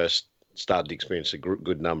they first started to experience a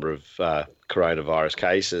good number of coronavirus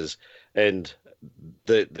cases. And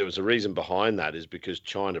there was a reason behind that, is because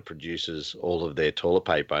China produces all of their toilet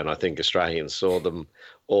paper, and I think Australians saw them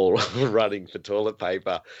all running for toilet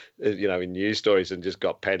paper, in news stories, and just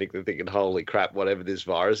got panicked and thinking, "Holy crap! Whatever this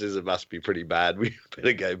virus is, it must be pretty bad. We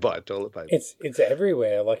better go buy toilet paper." It's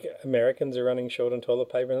everywhere. Like Americans are running short on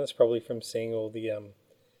toilet paper, and that's probably from seeing all the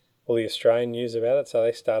Australian news about it. So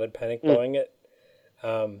they started panic buying it.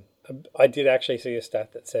 I did actually see a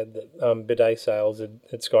stat that said that bidet sales had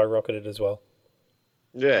skyrocketed as well.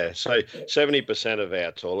 Yeah, so 70% of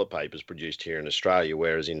our toilet paper is produced here in Australia,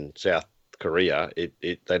 whereas in South Korea,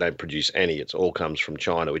 they don't produce any. It all comes from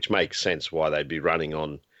China, which makes sense why they'd be running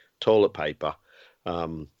on toilet paper.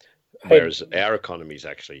 Whereas our economy is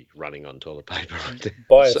actually running on toilet paper right there.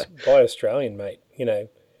 By Australian, mate.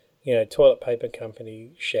 Toilet paper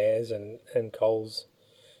company shares and Coles,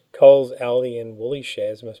 Aldi, and Woolies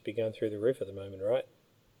shares must be going through the roof at the moment, right?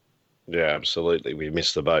 Yeah, absolutely. We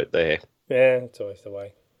missed the boat there. Yeah, it's always the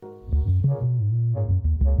way.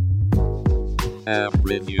 App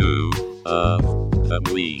review of the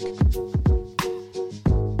week.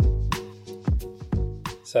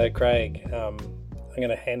 So, Craig, I'm going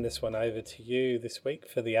to hand this one over to you this week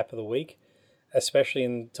for the app of the week, especially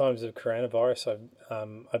in times of coronavirus.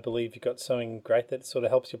 I believe you've got something great that sort of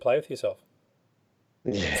helps you play with yourself.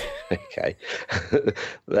 Yeah, okay.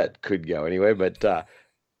 That could go anywhere, but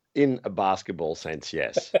in a basketball sense,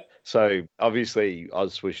 yes. So obviously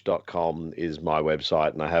ozswish.com is my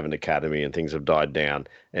website, and I have an academy, and things have died down,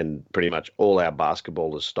 and pretty much all our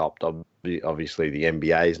basketball has stopped. Obviously the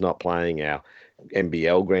NBA is not playing. Our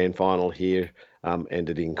NBL grand final here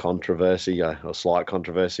ended in controversy, a slight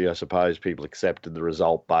controversy, I suppose. People accepted the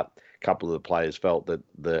result, but a couple of the players felt that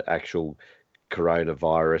the actual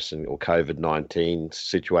coronavirus or COVID-19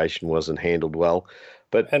 situation wasn't handled well.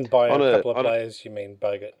 And by a couple of players, you mean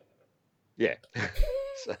Bogut? Yeah.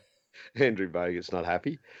 So, Andrew Bogut's not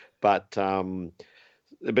happy, but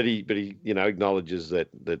he acknowledges that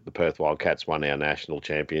the Perth Wildcats won our national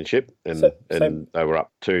championship, and they were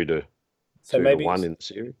up 2-1 in the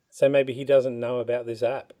series. So maybe he doesn't know about this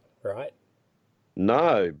app, right?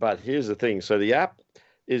 No, but here's the thing. So the app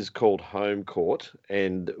is called Home Court,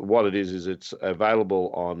 and what it is it's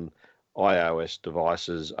available on iOS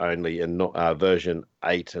devices only, and not version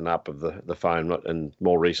 8 and up of the phone, and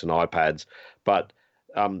more recent iPads. But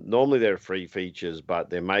normally they're free features, but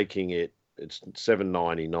they're making it's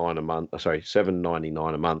 $7.99 a month.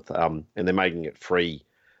 $7.99 a month, and they're making it free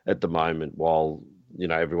at the moment while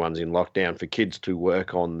everyone's in lockdown, for kids to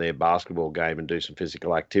work on their basketball game and do some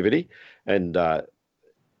physical activity. And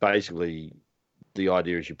basically, the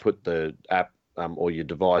idea is you put the app or your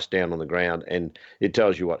device down on the ground, and it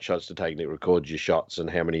tells you what shots to take, and it records your shots and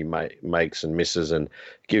how many makes and misses, and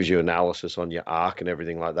gives you analysis on your arc and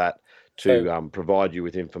everything like that to provide you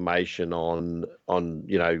with information on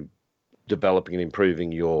developing and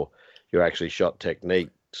improving your actually shot technique.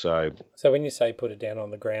 So when you say put it down on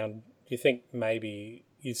the ground, you think maybe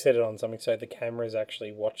you set it on something so the camera is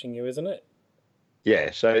actually watching you, isn't it?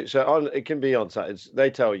 Yeah, so it can be on.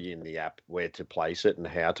 They tell you in the app where to place it and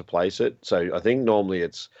how to place it. So I think normally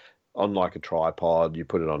it's on like a tripod. You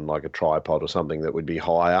put it on like a tripod or something that would be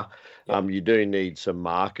higher. Yeah. You do need some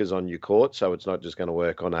markers on your court, so it's not just going to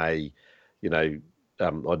work on I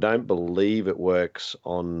don't believe it works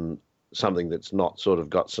on something that's not sort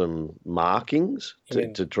of got some markings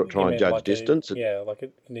to try and judge distance. You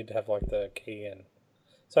need to have like the key in.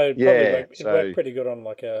 So it worked pretty good on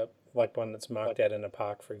like one that's marked out in a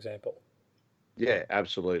park, for example. Yeah,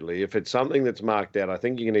 absolutely. If it's something that's marked out, I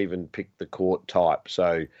think you can even pick the court type.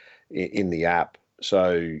 So in the app,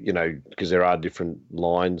 because there are different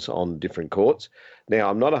lines on different courts. Now,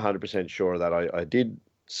 I'm not 100% sure of that. I did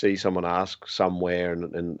see someone ask somewhere,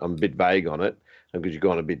 and I'm a bit vague on it, because you've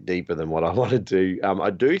gone a bit deeper than what I wanted to.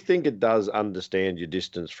 I do think it does understand your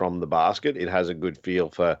distance from the basket. It has a good feel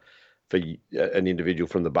for an individual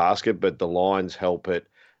from the basket, but the lines help it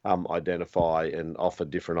identify and offer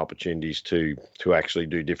different opportunities to actually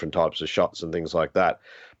do different types of shots and things like that.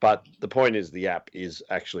 But the point is, the app is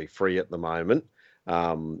actually free at the moment,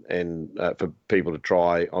 and for people to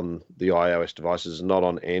try on the iOS devices, not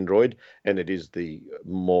on Android, and it is the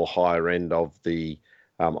more higher end of the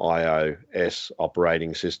iOS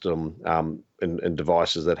operating system, and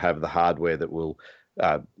devices that have the hardware that will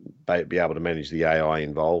be able to manage the AI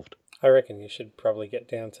involved. I reckon you should probably get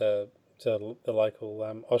down to the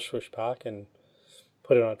local Ozswish Park and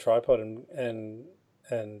put it on a tripod and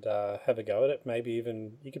have a go at it. Maybe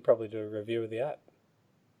even you could probably do a review of the app.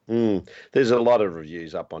 There's a lot of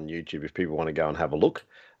reviews up on YouTube if people want to go and have a look.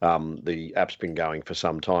 The app's been going for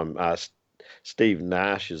some time. Steve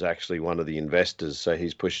Nash is actually one of the investors, so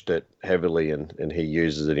he's pushed it heavily and he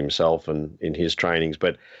uses it himself and in his trainings.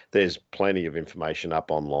 But there's plenty of information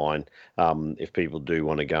up online if people do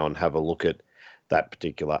want to go and have a look at that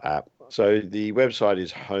particular app. So the website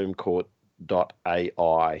is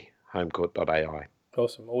homecourt.ai, homecourt.ai.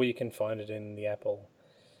 Awesome. Or you can find it in the Apple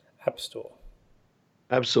App Store.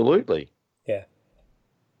 Absolutely. Yeah.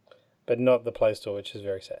 But not the Play Store, which is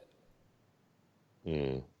very sad.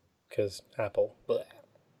 Because Apple. Bleh.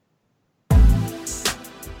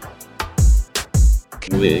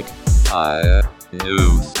 Quick Fire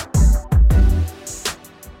News.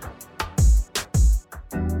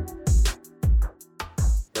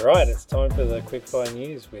 Right, it's time for the Quickfire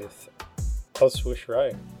News with Ozswoosh Row.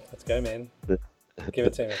 Let's go, man. Give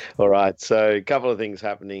it to me. All right, so a couple of things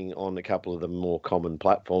happening on a couple of the more common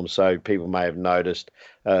platforms. So people may have noticed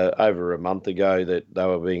over a month ago that they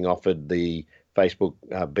were being offered the Facebook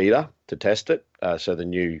beta to test it. So the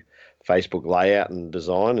new Facebook layout and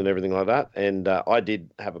design and everything like that. And I did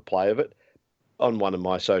have a play of it on one of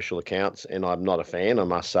my social accounts, and I'm not a fan, I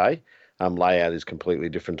must say. Layout is completely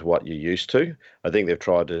different to what you're used to. I think they've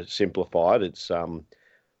tried to simplify it. It's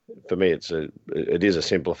for me, it is a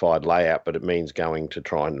simplified layout, but it means going to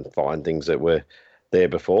try and find things that were there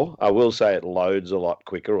before. I will say it loads a lot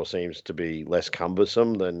quicker, or seems to be less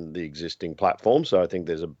cumbersome than the existing platform. So I think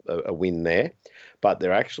there's a win there. But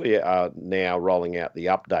they're actually now rolling out the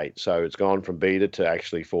update. So it's gone from beta to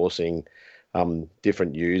actually forcing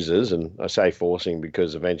different users, and I say forcing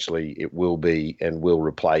because eventually it will be and will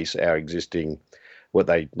replace our existing, what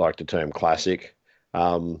they like to term classic,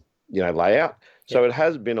 layout. So it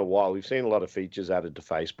has been a while. We've seen a lot of features added to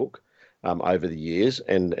Facebook over the years,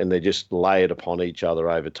 and they just lay it upon each other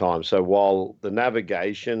over time. So while the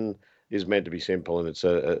navigation is meant to be simple, and it's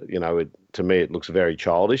to me it looks very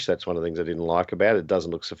childish. That's one of the things I didn't like about it. It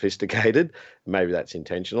doesn't look sophisticated. Maybe that's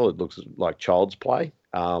intentional. It looks like child's play.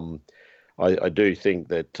 I do think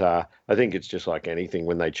that I think it's just like anything.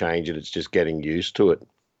 When they change it, it's just getting used to it.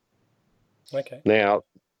 Okay. Now,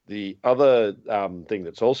 the other thing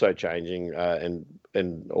that's also changing, and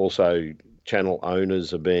also channel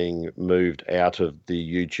owners are being moved out of the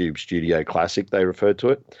YouTube Studio Classic, they refer to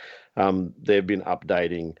it. They've been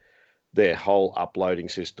updating their whole uploading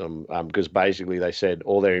system because basically they said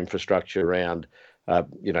all their infrastructure around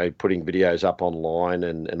putting videos up online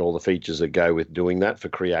and all the features that go with doing that for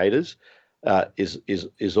creators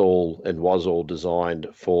is all and was all designed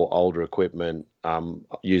for older equipment,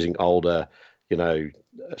 using older,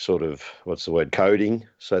 sort of, what's the word, coding.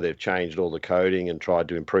 So they've changed all the coding and tried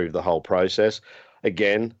to improve the whole process.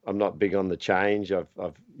 Again, I'm not big on the change. I've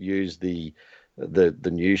used the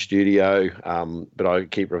new studio, but I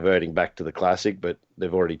keep reverting back to the classic. But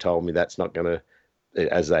they've already told me that's not going to,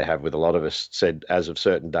 as they have with a lot of us, said as of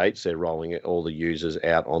certain dates, they're rolling all the users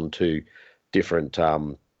out onto different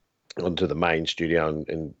onto the main studio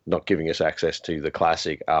and not giving us access to the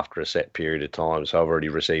classic after a set period of time. So I've already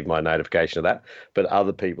received my notification of that. But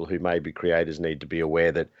other people who may be creators need to be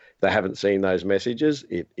aware that if they haven't seen those messages,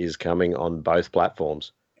 it is coming on both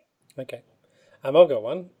platforms. Okay. I've got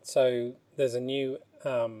one. So there's a new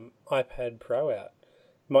iPad Pro out.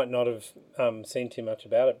 Might not have seen too much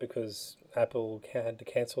about it because Apple had to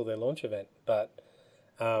cancel their launch event, but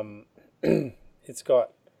it's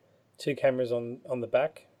got two cameras on the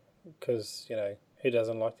back because, who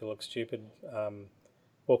doesn't like to look stupid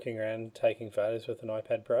walking around taking photos with an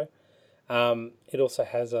iPad Pro. It also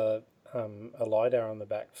has a LiDAR on the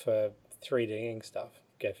back for 3Ding stuff.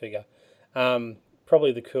 Go figure.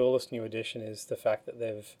 Probably the coolest new addition is the fact that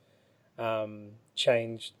they've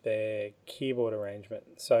changed their keyboard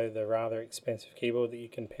arrangement. So the rather expensive keyboard that you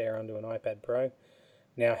can pair onto an iPad Pro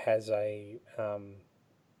now has a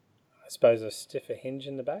stiffer hinge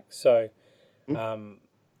in the back. So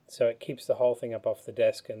so it keeps the whole thing up off the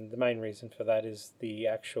desk, and the main reason for that is the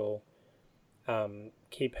actual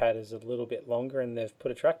keypad is a little bit longer, and they've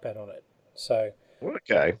put a trackpad on it. So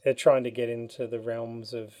they're trying to get into the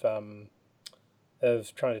realms of trying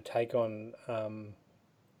to take on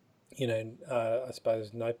I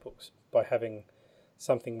suppose notebooks by having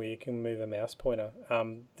something where you can move a mouse pointer.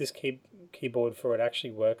 This keyboard for it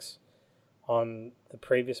actually works on the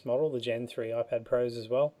previous model, the Gen 3 iPad Pros as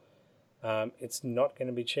well. It's not going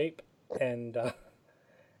to be cheap, but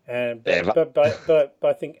I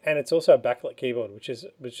think, and it's also a backlit keyboard, which is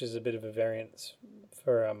a bit of a variance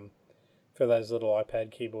for those little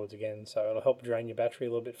iPad keyboards again. So it'll help drain your battery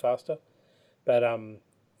a little bit faster. But all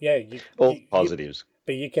positives.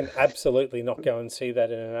 But you can absolutely not go and see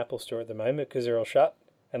that in an Apple store at the moment because they're all shut,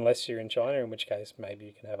 unless you're in China, in which case maybe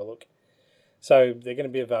you can have a look. So they're going to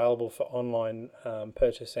be available for online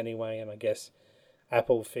purchase anyway, and I guess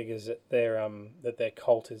Apple figures that their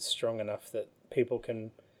cult is strong enough that people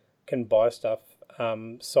can buy stuff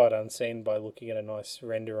sight unseen by looking at a nice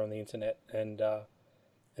render on the internet and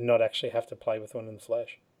not actually have to play with one in the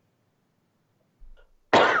flesh.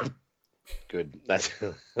 Good. That's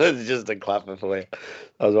just a clapper for you.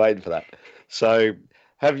 I was waiting for that. So,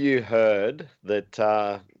 have you heard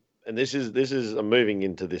that? And this is I'm moving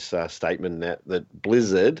into this statement now that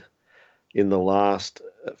Blizzard, in the last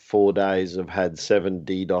 4 days, have had 7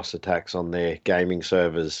 DDoS attacks on their gaming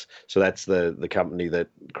servers. So that's the company that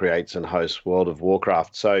creates and hosts World of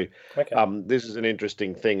Warcraft. So, Okay. this is an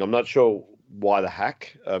interesting thing. I'm not sure why the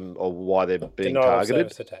hack or why they're being Denial of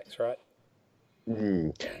targeted. service attacks, right?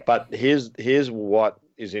 But here's what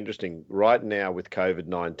is interesting. Right now with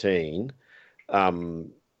COVID-19,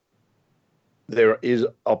 there is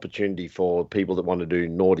opportunity for people that want to do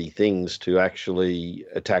naughty things to actually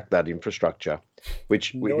attack that infrastructure,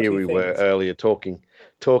 which Naughty here we were things. earlier talking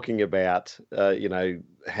about,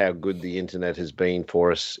 how good the internet has been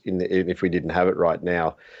for us. If we didn't have it right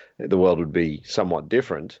now, the world would be somewhat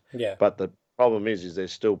different. Yeah. But the problem is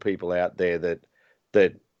there's still people out there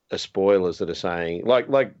that are spoilers that are saying, like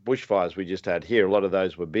bushfires we just had here, a lot of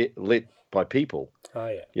those were lit by people. Oh,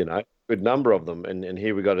 yeah. Good number of them. And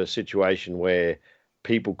here we got a situation where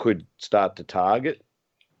people could start to target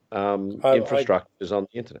infrastructures on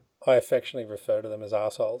the internet. I affectionately refer to them as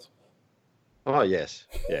arseholes. Oh, yes.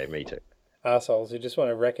 Yeah, me too. Arseholes who just want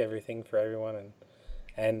to wreck everything for everyone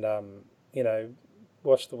and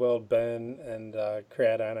watch the world burn and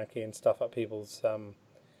create anarchy and stuff up people's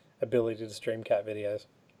ability to stream cat videos.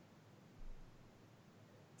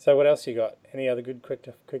 So what else you got? Any other good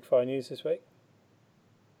quick fire news this week?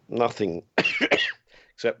 Nothing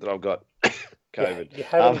except that I've got COVID. Yeah, you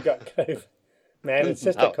haven't got COVID. Man, it's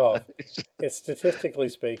just a cough. It's statistically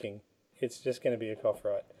speaking, it's just going to be a cough,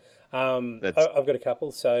 right? I've got a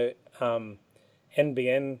couple. So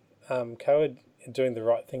NBN Co are doing the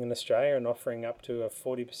right thing in Australia and offering up to a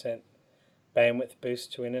 40% bandwidth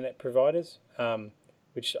boost to internet providers,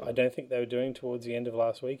 which I don't think they were doing towards the end of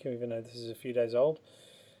last week, even though this is a few days old.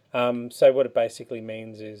 So what it basically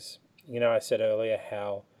means is, I said earlier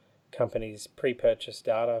how companies pre-purchase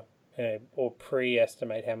data or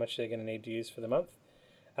pre-estimate how much they're going to need to use for the month.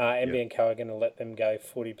 NBN Co are going to let them go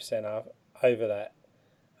 40% over that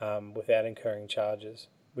without incurring charges,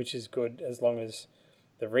 which is good as long as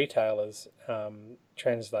the retailers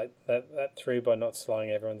translate that through by not slowing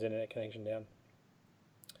everyone's internet connection down.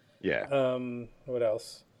 Yeah. What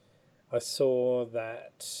else? I saw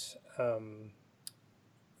that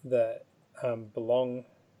Belong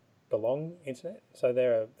Internet. So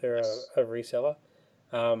they're a reseller.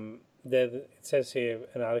 It says here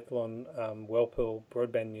an article on Whirlpool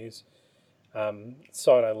Broadband News.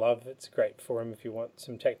 Site I love. It's a great forum if you want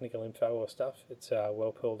some technical info or stuff. It's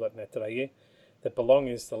whirlpool.net.au. That Belong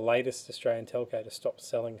is the latest Australian telco to stop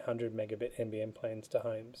selling 100 megabit NBN plans to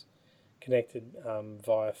homes connected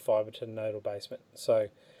via fibre to node or basement. So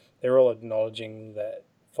they're all acknowledging that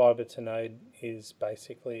fibre to node is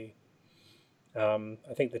basically, I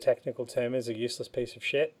think the technical term is a useless piece of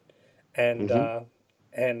shit, and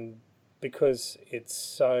because it's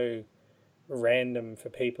so random for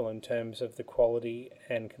people in terms of the quality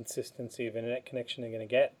and consistency of internet connection they're going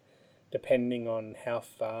to get, depending on how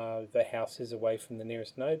far the house is away from the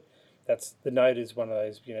nearest node. The node is one of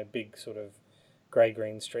those big sort of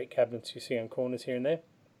grey-green street cabinets you see on corners here and there.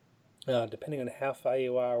 Depending on how far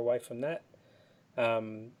you are away from that,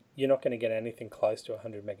 you're not going to get anything close to a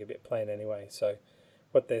 100 megabit plan anyway. So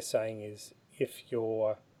what they're saying is if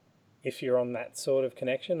you're on that sort of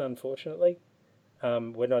connection, unfortunately,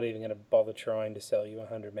 we're not even going to bother trying to sell you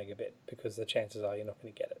 100 megabit because the chances are you're not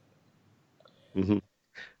going to get it. Mm-hmm.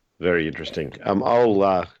 Very interesting.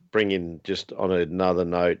 I'll bring in, just on another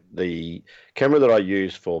note, the camera that I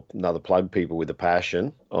use for another plug people with a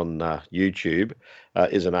passion on YouTube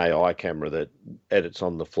is an AI camera that edits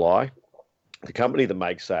on the fly. The company that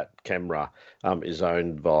makes that camera is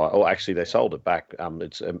owned by, or actually they sold it back.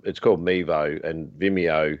 It's called Mevo, and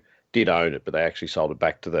Vimeo did own it, but they actually sold it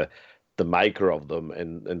back to the maker of them.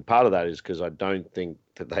 And part of that is because I don't think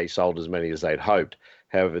that they sold as many as they'd hoped.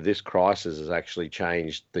 However, this crisis has actually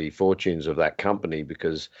changed the fortunes of that company,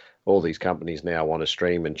 because all these companies now want to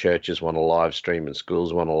stream, and churches want to live stream, and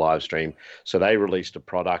schools want to live stream. So they released a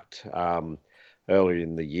product earlier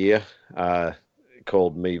in the year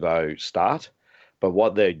called Mevo Start. But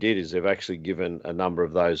what they did is they've actually given a number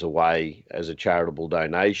of those away as a charitable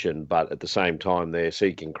donation, but at the same time they're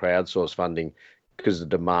seeking crowdsource funding because the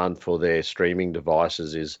demand for their streaming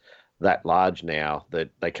devices is that large now that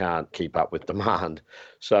they can't keep up with demand.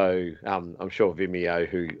 So I'm sure Vimeo,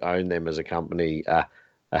 who own them as a company, are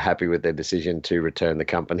happy with their decision to return the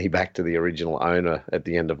company back to the original owner at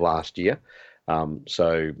the end of last year.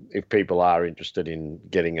 So if people are interested in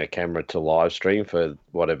getting a camera to live stream for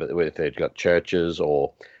whatever, if they've got churches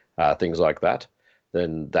or things like that,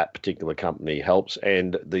 then that particular company helps.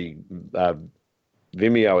 And the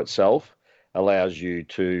Vimeo itself allows you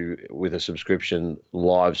to, with a subscription,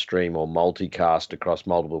 live stream or multicast across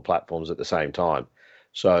multiple platforms at the same time.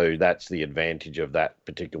 So that's the advantage of that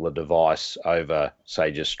particular device over,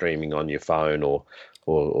 say, just streaming on your phone or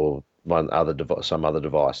some other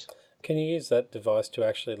device. Can you use that device to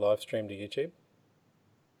actually live stream to YouTube?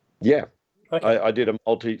 Yeah. Okay. I did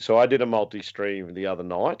a multi-stream the other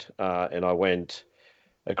night, and I went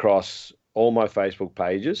across all my Facebook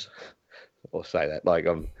pages. Or say that like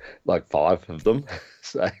 5 of them.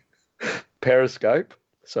 So Periscope.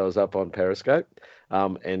 So I was up on Periscope,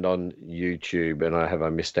 and on YouTube. And I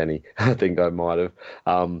missed any? I think I might have.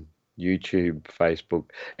 YouTube, Facebook,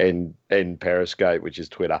 and Periscope, which is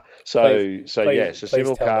Twitter. So yes, a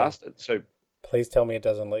simulcast. So please tell me it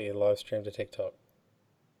doesn't let you live stream to TikTok.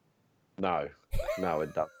 No,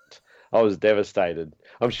 it doesn't. I was devastated.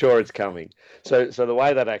 I'm sure it's coming. So the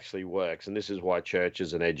way that actually works, and this is why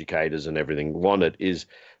churches and educators and everything want it, is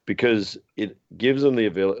because it gives them the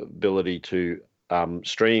ability to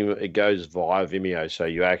stream. It goes via Vimeo, so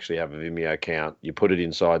you actually have a Vimeo account. You put it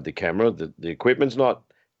inside the camera. The equipment's not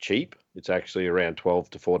cheap. It's actually around $1,200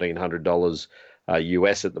 to $1,400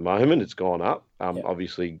 US at the moment. It's gone up.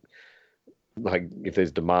 Obviously, like if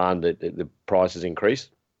there's demand, the prices increase.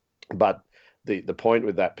 But the point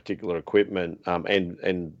with that particular equipment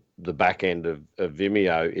and the back end of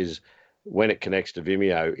Vimeo is when it connects to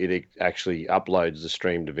Vimeo, it actually uploads the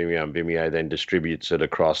stream to Vimeo, and Vimeo then distributes it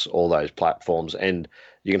across all those platforms. And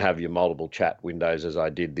you can have your multiple chat windows, as I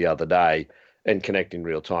did the other day, and connect in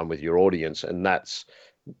real time with your audience. And that's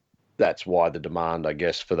why the demand, I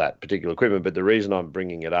guess, for that particular equipment. But the reason I'm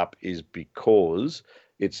bringing it up is because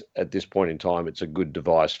it's, at this point in time, it's a good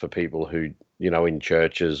device for people who, in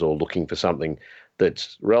churches or looking for something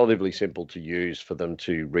that's relatively simple to use for them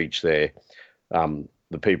to reach their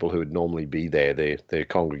the people who would normally be there, their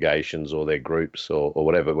congregations or their groups or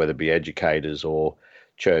whatever, whether it be educators or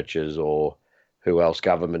churches or who else,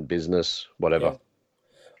 government, business, whatever.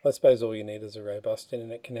 Yeah. I suppose all you need is a robust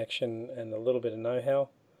internet connection and a little bit of know-how.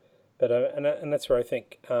 But and that's where I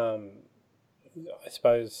think, I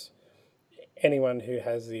suppose, anyone who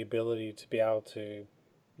has the ability to be able to,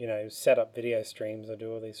 set up video streams or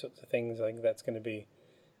do all these sorts of things, I think that's going to be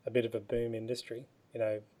a bit of a boom industry.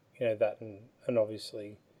 That and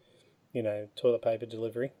obviously, toilet paper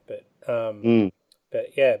delivery. But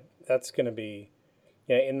but yeah, that's going to be,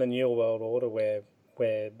 in the new world order where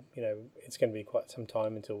it's going to be quite some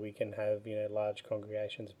time until we can have large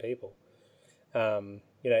congregations of people.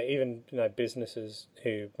 Even businesses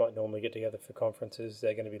who might normally get together for conferences,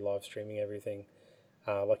 they're going to be live streaming everything.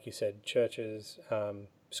 Like you said, churches,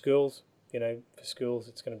 schools. For schools,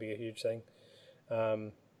 it's going to be a huge thing.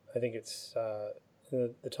 I think it's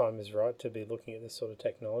the time is right to be looking at this sort of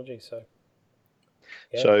technology. So,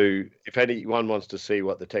 yeah. So if anyone wants to see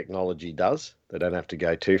what the technology does, they don't have to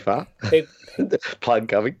go too far. Plug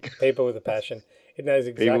coming. People with a passion. It knows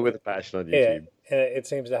exactly. People with a passion on YouTube. Yeah, and it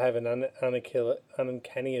seems to have an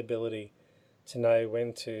uncanny ability to know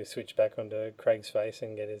when to switch back onto Craig's face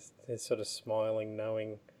and get his sort of smiling,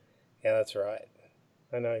 knowing, yeah, that's right.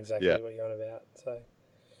 I know exactly what you're on about. So,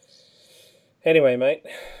 anyway, mate,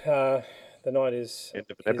 the night is end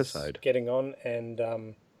of an episode getting on, and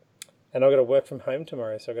I've got to work from home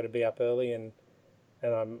tomorrow, so I've got to be up early, and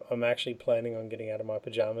I'm actually planning on getting out of my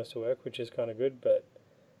pajamas to work, which is kind of good. But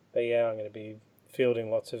yeah, I'm going to be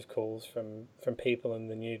fielding lots of calls from people in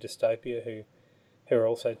the new dystopia who are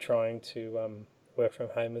also trying to work from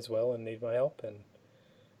home as well and need my help. And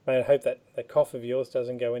mate, I hope that cough of yours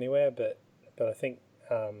doesn't go anywhere. But I think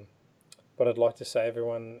what I'd like to say,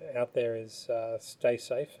 everyone out there, is stay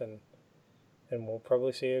safe, and we'll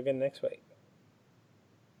probably see you again next week.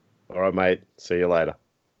 All right, mate. See you later.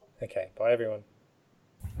 Okay. Bye, everyone.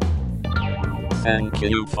 Thank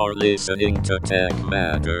you for listening to Tech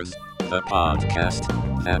Matters, the podcast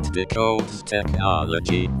that decodes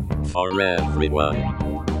technology for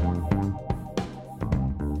everyone.